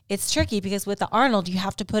it's tricky because with the Arnold, you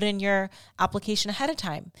have to put in your application ahead of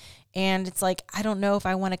time. And it's like, I don't know if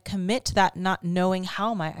I want to commit to that, not knowing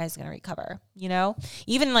how my eye's going to recover,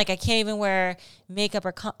 even like I can't even wear makeup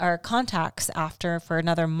or contacts after for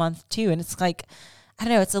another month too. And it's like, I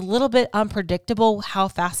don't know, it's a little bit unpredictable how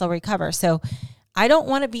fast I'll recover. So I don't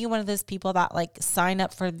want to be one of those people that like sign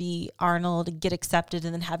up for the Arnold, get accepted,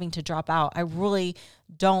 and then having to drop out. I really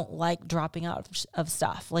don't like dropping out of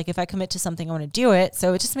stuff. Like if I commit to something, I want to do it.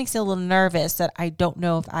 So it just makes me a little nervous that I don't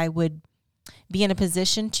know if I would be in a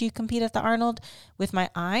position to compete at the Arnold with my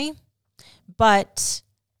eye. But,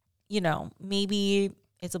 maybe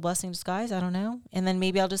it's a blessing in disguise. I don't know. And then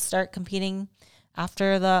maybe I'll just start competing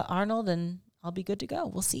after the Arnold and I'll be good to go.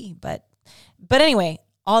 We'll see. But anyway,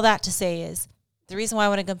 all that to say is, the reason why I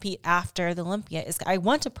want to compete after the Olympia is I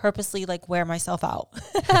want to purposely like wear myself out.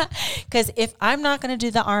 Because if I'm not going to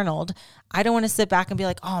do the Arnold, I don't want to sit back and be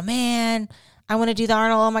like, oh man, I want to do the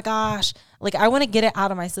Arnold. Oh my gosh. Like I want to get it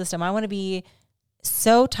out of my system. I want to be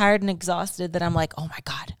so tired and exhausted that I'm like, oh my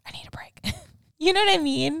God, I need a break. You know what I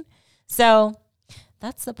mean? So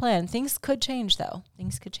that's the plan. Things could change though.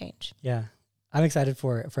 Things could change. Yeah. I'm excited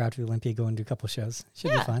for after the Olympia, go and do a couple shows.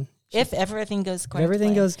 Should be fun. If everything goes good. If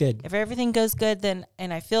everything goes good. If everything goes good, then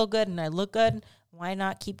and I feel good and I look good, why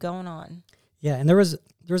not keep going on? Yeah, and there was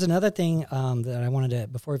another thing that I wanted to,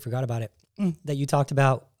 before we forgot about it, that you talked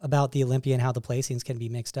about the Olympia and how the placings can be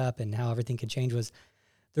mixed up and how everything can change was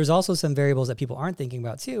there's also some variables that people aren't thinking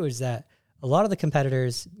about too, is that a lot of the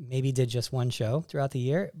competitors maybe did just one show throughout the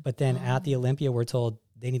year, but then at the Olympia we're told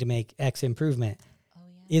they need to make X improvement.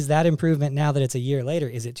 is that improvement now that it's a year later,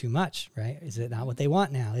 is it too much, right? Is it not what they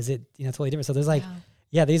want now? Is it, totally different? So there's like,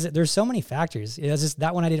 there's so many factors. It's just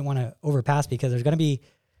that one I didn't want to overpass because there's going to be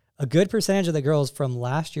a good percentage of the girls from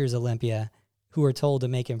last year's Olympia who were told to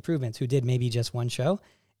make improvements, who did maybe just one show.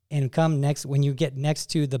 And when you get next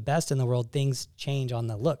to the best in the world, things change on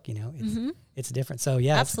the look, it's different. So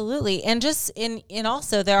yeah. Absolutely. And just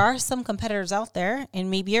also there are some competitors out there and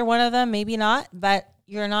maybe you're one of them, maybe not, but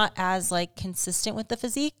you're not as like consistent with the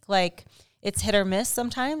physique. Like it's hit or miss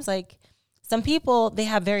sometimes. Like some people, they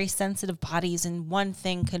have very sensitive bodies and one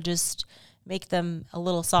thing could just make them a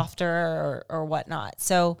little softer or whatnot.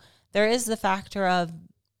 So there is the factor of,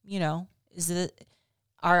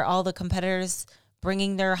 are all the competitors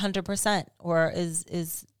bringing their 100% or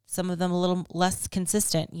is some of them a little less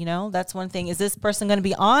consistent, that's one thing. Is this person going to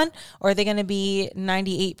be on or are they going to be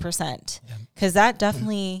 98%? Because that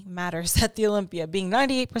definitely matters at the Olympia. Being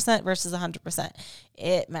 98% versus 100%,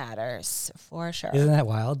 it matters for sure. Isn't that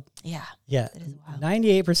wild? Yeah. Yeah. It is wild.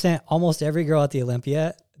 98%, almost every girl at the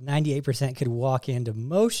Olympia, 98% could walk into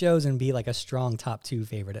most shows and be like a strong top 2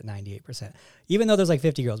 favorite at 98%. Even though there's like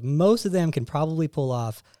 50 girls, most of them can probably pull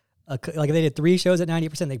off like if they did 3 shows at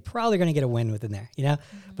 90%, they're probably going to get a win within there,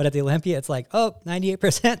 But at the Olympia, it's like,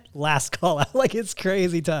 98%, last call out. Like it's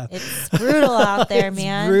crazy tough. It's brutal out there,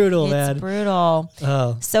 man. Brutal, man. It's brutal.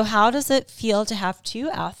 Oh. So how does it feel to have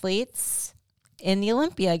 2 athletes in the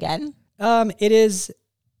Olympia again? It is,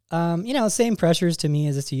 same pressures to me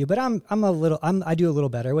as it's to you, but I do a little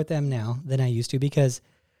better with them now than I used to because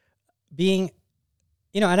being,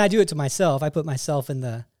 and I do it to myself. I put myself in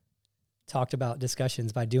the talked about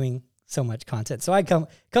discussions by doing so much content. So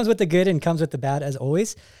comes with the good and comes with the bad as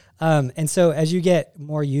always. And so as you get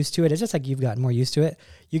more used to it, it's just like you've gotten more used to it.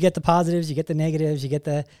 You get the positives, you get the negatives, you get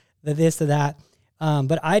the this, the that.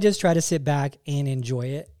 But I just try to sit back and enjoy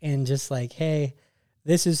it and just like, hey,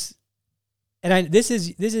 this is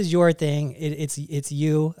your thing. It's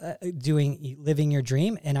you living your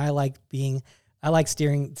dream. And I like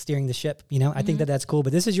steering the ship, I think that's cool,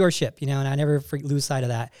 but this is your ship, and I never lose sight of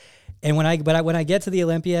that. And when I get to the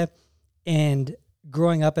Olympia and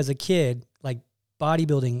growing up as a kid, like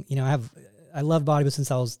bodybuilding, I love bodybuilding since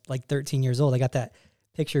I was like 13 years old. I got that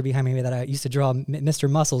picture behind me that I used to draw Mr.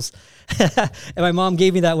 Muscles. And my mom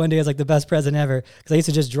gave me that one day as like the best present ever. Cause I used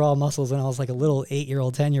to just draw muscles when I was like a little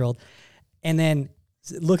 8-year-old, 10-year-old. And then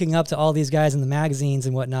looking up to all these guys in the magazines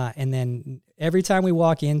and whatnot. And then every time we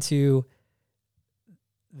walk into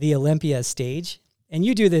the Olympia stage, and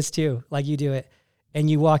you do this too, like you do it, and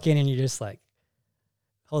you walk in and you're just like,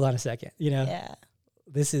 hold on a second, Yeah.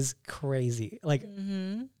 This is crazy. Like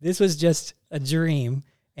this was just a dream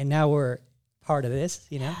and now we're part of this,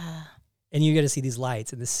 Yeah. And you get to see these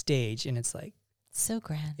lights and the stage and it's like, so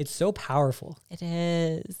grand. It's so powerful. It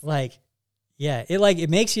is. Like, yeah, it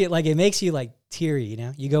makes you like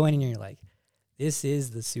teary, You go in and you're like, this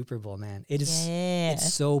is the Super Bowl, man. It is. Yeah.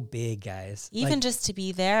 It's so big, guys. Even just to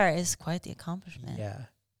be there is quite the accomplishment. Yeah.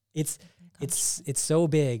 It's so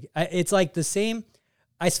big. It's like the same.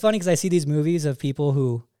 It's funny because I see these movies of people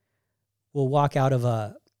who will walk out of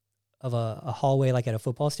a hallway like at a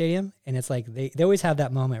football stadium, and it's like they always have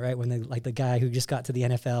that moment, right, when they like the guy who just got to the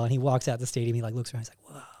NFL and he walks out the stadium, he like looks around, he's like,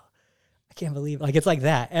 whoa, I can't believe it. Like it's like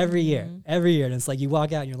that every year, and it's like you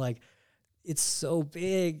walk out and you're like, it's so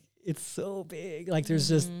big. It's so big. Like there's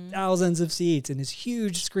just thousands of seats and these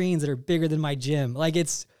huge screens that are bigger than my gym. Like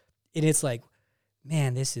it's like,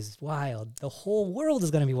 man, this is wild. The whole world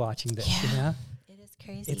is going to be watching this, It is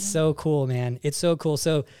crazy. It's so cool, man. It's so cool.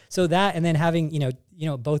 So that, and then having,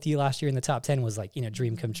 both of you last year in the top 10 was like,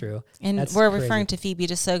 dream come true. And That's we're crazy. Referring to Phoebe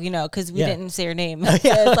just so you know, because we didn't say her name.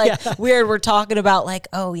 It's like weird. We're talking about like,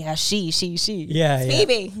 oh yeah, she. Yeah. It's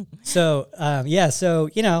Phoebe. So,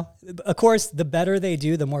 of course, the better they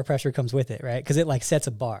do, the more pressure comes with it, right? Because it like sets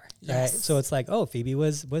a bar, right? So it's like, oh, Phoebe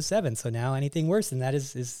was 7, so now anything worse than that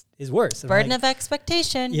is worse. Burden of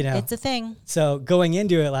expectation, it's a thing. So going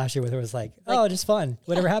into it last year with her was like, oh, just fun.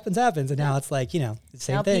 Whatever happens, happens. And now it's like, the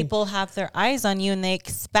same now thing. Now people have their eyes on you and they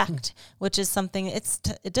expect, which is something it's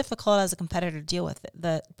difficult as a competitor to deal with,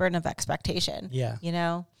 the burden of expectation. Yeah.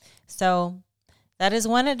 So that is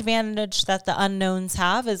one advantage that the unknowns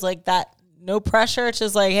have, is like that no pressure. It's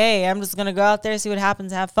just like, hey, I'm just going to go out there, see what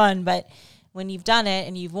happens, have fun. But when you've done it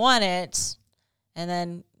and you've won it, and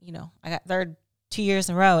then, I got third 2 years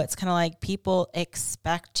in a row, it's kind of like people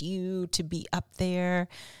expect you to be up there.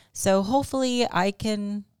 So hopefully I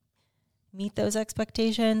can meet those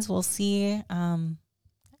expectations. We'll see.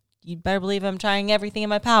 You'd better believe I'm trying everything in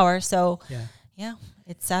my power. So yeah,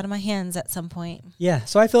 it's out of my hands at some point. Yeah.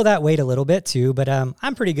 So I feel that weight a little bit too, but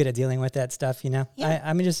I'm pretty good at dealing with that stuff, Yeah.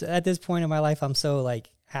 I mean, just at this point in my life, I'm so like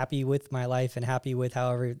happy with my life and happy with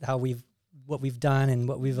what we've done and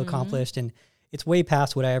what we've accomplished. And it's way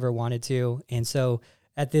past what I ever wanted to. And so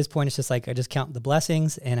at this point, it's just like, I just count the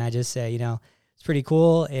blessings and I just say, it's pretty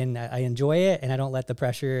cool and I enjoy it. And I don't let the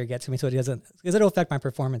pressure get to me. So it doesn't, because it'll affect my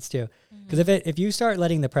performance too. Because if you start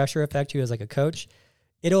letting the pressure affect you as like a coach,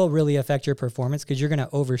 it'll really affect your performance because you're going to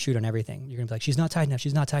overshoot on everything. You're going to be like, she's not tight enough.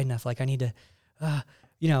 She's not tight enough. Like I need to,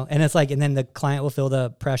 and it's like, and then the client will feel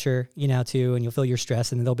the pressure, too, and you'll feel your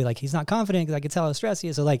stress, and then they'll be like, he's not confident because I can tell how stressed he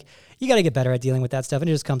is. So like, you got to get better at dealing with that stuff, and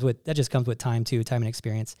that just comes with time too, time and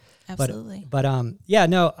experience. Absolutely. But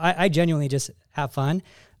I genuinely just have fun.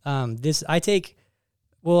 I'm supposed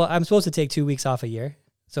to take 2 weeks off a year.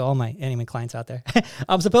 So all my anime clients out there,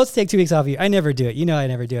 I'm supposed to take 2 weeks off a year. I never do it. I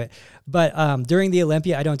never do it. But during the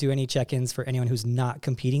Olympia, I don't do any check-ins for anyone who's not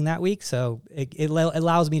competing that week. So it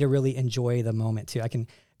allows me to really enjoy the moment too. I can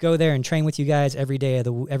go there and train with you guys every day of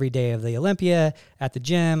the Olympia at the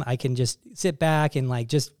gym. I can just sit back and like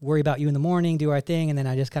just worry about you in the morning, do our thing, and then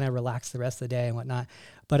I just kind of relax the rest of the day and whatnot.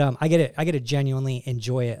 But I get to genuinely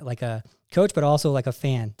enjoy it like a coach, but also like a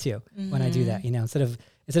fan too when I do that.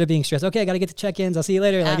 Instead of being stressed, okay, I got to get to check-ins. I'll see you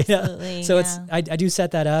later. Absolutely. So I do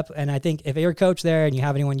set that up. And I think if you're a coach there and you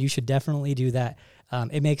have anyone, you should definitely do that.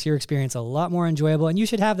 It makes your experience a lot more enjoyable, and you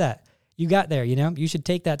should have that. You got there, you should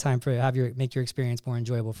take that time for make your experience more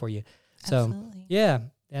enjoyable for you. So Absolutely. Yeah,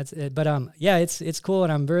 that's it. But it's cool.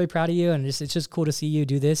 And I'm very proud of you. And it's just cool to see you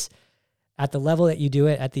do this at the level that you do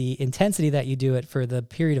it, at the intensity that you do it for the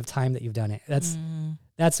period of time that you've done it.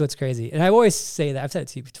 That's what's crazy. And I always say that. I've said it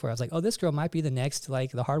to you before. I was like, oh, this girl might be the next,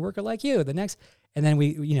 like the hard worker like you, the next. And then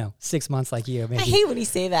we, 6 months like you. Maybe. I hate when you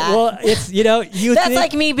say that. Well, it's, that's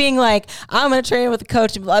like me being like, I'm going to train with a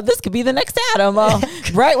coach. And this could be the next Adam.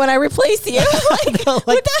 Right when I replace you. I hate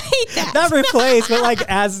that. Not replace, but like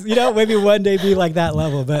as, maybe one day be like that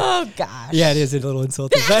level. But oh gosh. Yeah, it is a little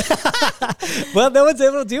insulting. But well, no one's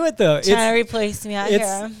able to do it though. Trying to replace me out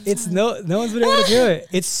here. No one's been able to do it.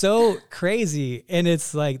 It's so crazy. And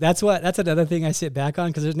it's like, that's another thing I sit back on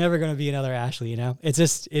because there's never going to be another Ashley, It's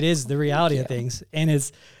just, it is the reality of things. And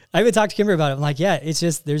I even talked to Kimber about it. I'm like, yeah, it's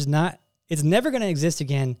just, it's never going to exist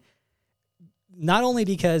again. Not only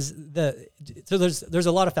because there's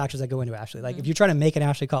a lot of factors that go into Ashley. Like if you're trying to make an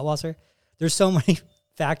Ashley Kaltwasser, there's so many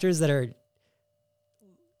factors that are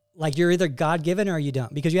like, you're either God-given or you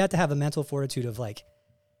don't, because you have to have a mental fortitude of like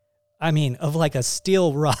a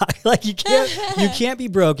steel rock. Like you can't be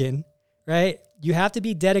broken, right? You have to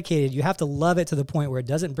be dedicated. You have to love it to the point where it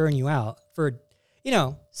doesn't burn you out for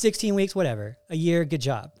 16 weeks, whatever, a year, good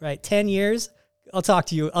job, right? 10 years, I'll talk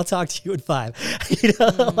to you in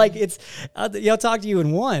 5, like I'll talk to you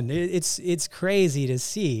in 1. It's crazy to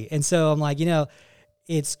see. And so I'm like,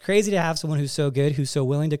 it's crazy to have someone who's so good, who's so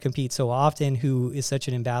willing to compete so often, who is such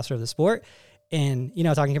an ambassador of the sport. And,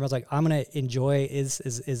 talking to him, I was like, I'm going to enjoy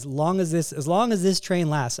as long as this train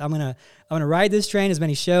lasts. I'm going to ride this train, as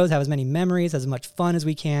many shows, have as many memories, as much fun as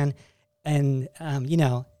we can. And,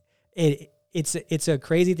 it's a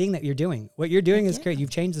crazy thing that you're doing. What you're doing is great. You've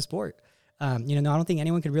changed the sport. I don't think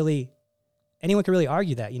anyone could really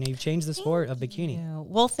argue that. You've changed the sport of bikini.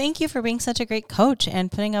 Well, thank you for being such a great coach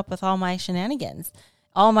and putting up with all my shenanigans,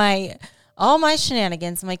 all my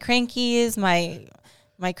shenanigans, my crankies,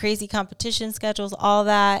 my crazy competition schedules, all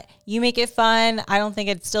that. You make it fun. I don't think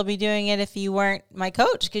I'd still be doing it if you weren't my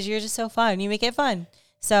coach, because you're just so fun. You make it fun.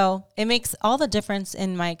 So it makes all the difference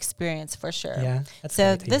in my experience for sure. Yeah.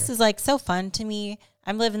 So this is like so fun to me.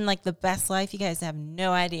 I'm living like the best life. You guys have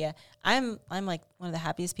no idea. I'm like one of the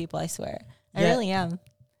happiest people, I swear. I really am.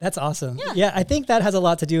 That's awesome. Yeah. I think that has a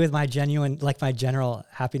lot to do with my my general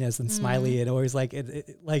happiness and smiley and always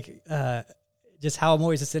just how I'm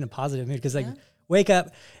always just in a positive mood. Cause wake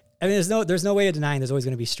up. I mean, there's no way of denying there's always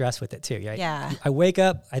going to be stress with it too. Right? Yeah. I wake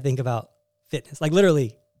up, I think about fitness. Like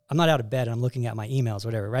literally, I'm not out of bed and I'm looking at my emails,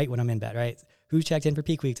 whatever, right? When I'm in bed, right? Who checked in for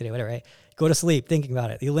peak week today, whatever, right? Go to sleep thinking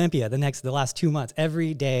about it. The Olympia, the last 2 months,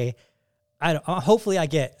 every day. Hopefully I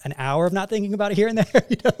get an hour of not thinking about it here and there.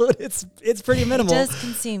 It's pretty minimal. It does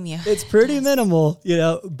consume you. It's pretty minimal,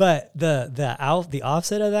 but the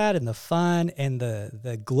offset of that and the fun and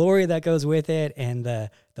the glory that goes with it and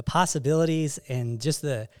the possibilities and just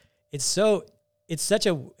it's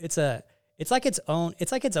like its own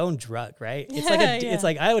drug, right? It's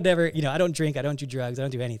like I would never, I don't drink, I don't do drugs, I don't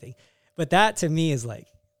do anything. But that to me is like,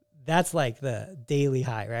 that's like the daily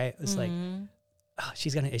high, right? It's like, oh, she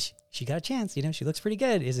got a chance, she looks pretty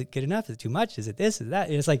good. Is it good enough? Is it too much? Is it this? Is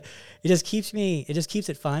that? It's like, it just keeps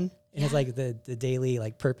it fun. And it's like the daily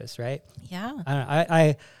like purpose, right? Yeah.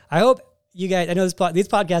 I hope you guys, I know these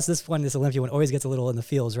podcasts, this Olympia one always gets a little in the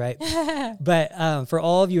feels, right? But for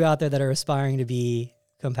all of you out there that are aspiring to be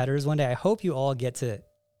competitors one day, I hope you all get to,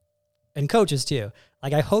 and coaches too,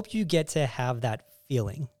 like I hope you get to have that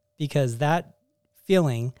feeling, because that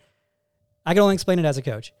feeling, I can only explain it as a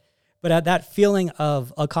coach, but that feeling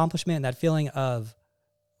of accomplishment, that feeling of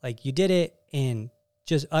like you did it, and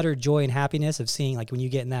just utter joy and happiness of seeing like when you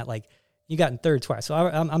get in that, like you got in third twice. So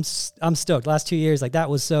I'm stoked. Last 2 years, like that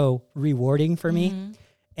was so rewarding for me.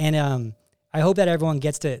 And I hope that everyone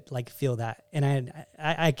gets to like feel that. And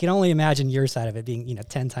I can only imagine your side of it being,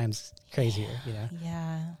 10 times crazier,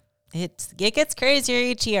 Yeah. It gets crazier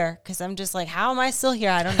each year, because I'm just like, how am I still here?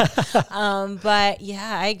 I don't know. But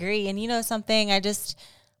yeah, I agree. And something,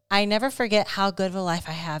 I never forget how good of a life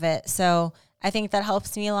I have it. So I think that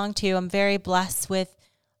helps me along too. I'm very blessed with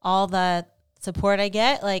all the support I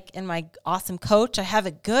get, like, and my awesome coach. I have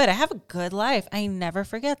a good life. I never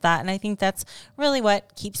forget that. And I think that's really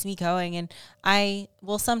what keeps me going. And I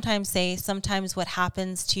will sometimes say, what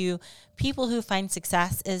happens to people who find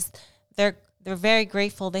success is they're very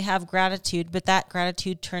grateful. They have gratitude, but that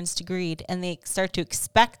gratitude turns to greed, and they start to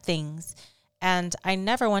expect things. And I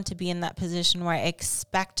never want to be in that position where I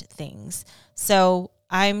expect things. So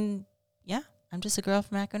I'm just a girl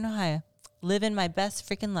from Akron, Ohio, living my best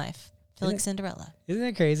freaking life. Feel like Cinderella. Isn't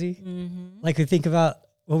that crazy? Mm-hmm. Like we think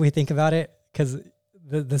about it, because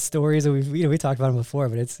the stories that we talked about them before,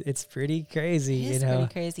 but it's pretty crazy. It is pretty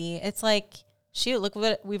crazy. It's like, shoot, look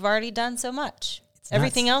what we've already done so much.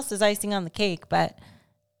 Everything else is icing on the cake, but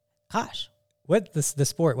gosh. What the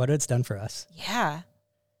sport, what it's done for us. Yeah.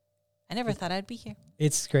 I never thought I'd be here.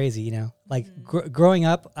 It's crazy, like growing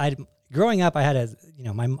up, I had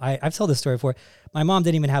I've told this story before. My mom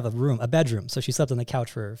didn't even have a bedroom. So she slept on the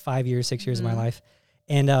couch for 5 years, 6 years of my life.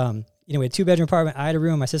 And, we had a 2-bedroom apartment. I had a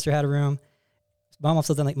room. My sister had a room. My mom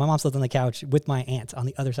slept on the couch with my aunt on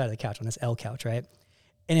the other side of the couch, on this L couch. Right.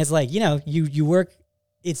 And it's like, you work,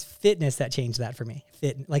 it's fitness that changed that for me.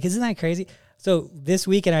 Like, isn't that crazy? So this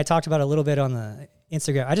weekend I talked about it a little bit on the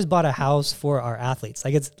Instagram. I just bought a house for our athletes.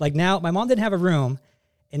 Like, it's like, now my mom didn't have a room,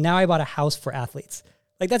 and now I bought a house for athletes.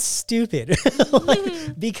 Like, that's stupid.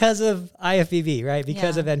 Like, because of IFBB, right?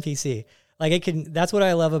 Because of NPC. Like, that's what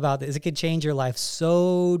I love about this. It could change your life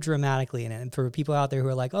so dramatically in it. And for people out there who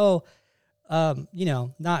are like,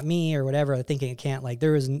 not me or whatever, thinking it can't, like,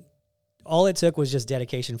 all it took was just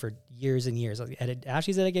dedication for years and years. Like,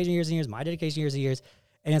 Ashley's dedication years and years, my dedication years and years.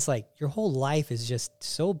 And it's like, your whole life is just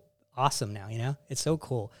so awesome now, It's so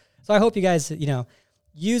cool. So I hope you guys,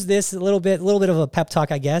 use this a little bit of a pep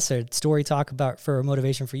talk, I guess, or story talk for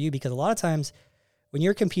motivation for you, because a lot of times when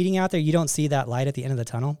you're competing out there, you don't see that light at the end of the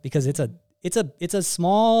tunnel, because it's a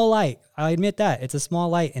small light. I admit that it's a small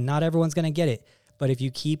light, and not everyone's going to get it. But if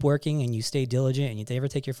you keep working and you stay diligent and you never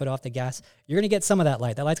take your foot off the gas, you're going to get some of that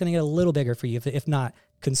light. That light's going to get a little bigger for you, if not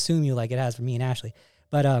consume you like it has for me and Ashley.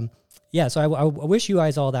 But so I wish you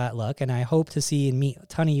guys all that luck, and I hope to see and meet a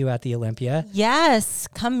ton of you at the Olympia. Yes,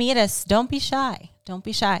 come meet us. Don't be shy.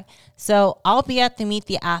 So I'll be at the Meet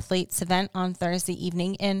the Athletes event on Thursday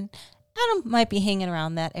evening, and Adam might be hanging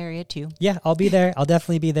around that area too. Yeah, I'll be there. I'll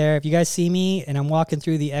definitely be there. If you guys see me and I'm walking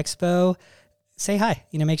through the expo, say hi.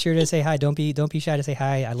 Make sure to say hi. Don't be shy to say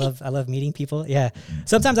hi. I love meeting people. Yeah.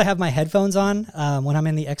 Themetimes I have my headphones on when I'm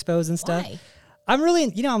in the expos and stuff. Why? I'm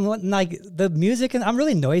really, I'm like the music, and I'm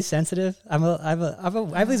really noise sensitive. I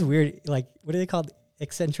have these weird, like, what are they called?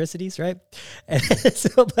 Eccentricities, right? And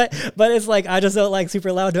so, but it's like, I just don't like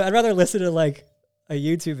super loud. I'd rather listen to like a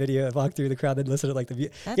YouTube video and walk through the crowd than listen to like the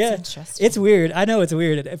music. That's interesting. It's weird. I know it's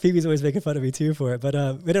weird. And Phoebe's always making fun of me too for it. But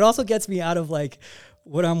it also gets me out of like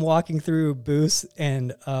when I'm walking through booths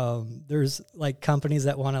and there's like companies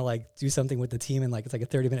that want to like do something with the team, and like it's like a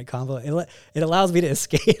 30-minute convo. It allows me to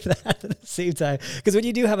escape that at the same time. Because when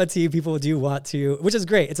you do have a team, people do want to, which is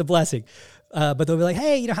great. It's a blessing. But they'll be like,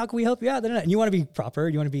 hey, how can we help you out? And you want to be proper,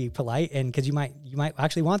 you want to be polite, and because you might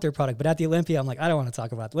actually want their product. But at the Olympia, I'm like, I don't want to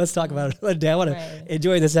talk about it. Let's talk about it another day. I want to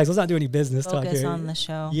enjoy the sex. Let's not do any business talk here. Focus on the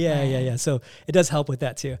show. Yeah. So it does help with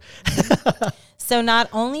that too. So not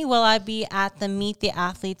only will I be at the Meet the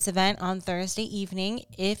Athletes event on Thursday evening,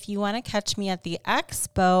 if you want to catch me at the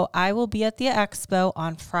expo, I will be at the expo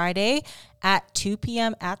on Friday at 2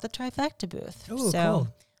 p.m. at the Trifecta booth. Ooh, cool.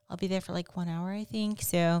 I'll be there for like 1 hour, I think.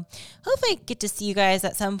 So hopefully I get to see you guys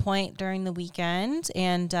at some point during the weekend.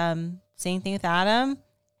 And same thing with Adam.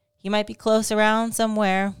 He might be close around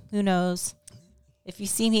somewhere. Who knows? If you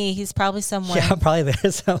see me, he's probably somewhere. Yeah, I'm probably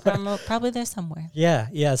there somewhere. Probably there somewhere.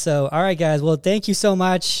 Yeah. So, all right, guys. Well, thank you so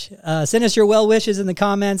much. Send us your well wishes in the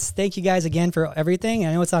comments. Thank you guys again for everything.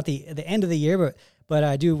 I know it's not the end of the year,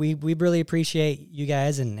 but we really appreciate you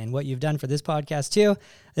guys and what you've done for this podcast too.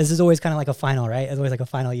 This is always kind of like a final, right? It's always like a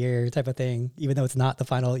final year type of thing, even though it's not the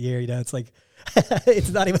final year. It's like It's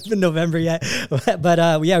not even been November yet. But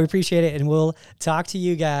yeah, we appreciate it. And we'll talk to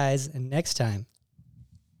you guys next time.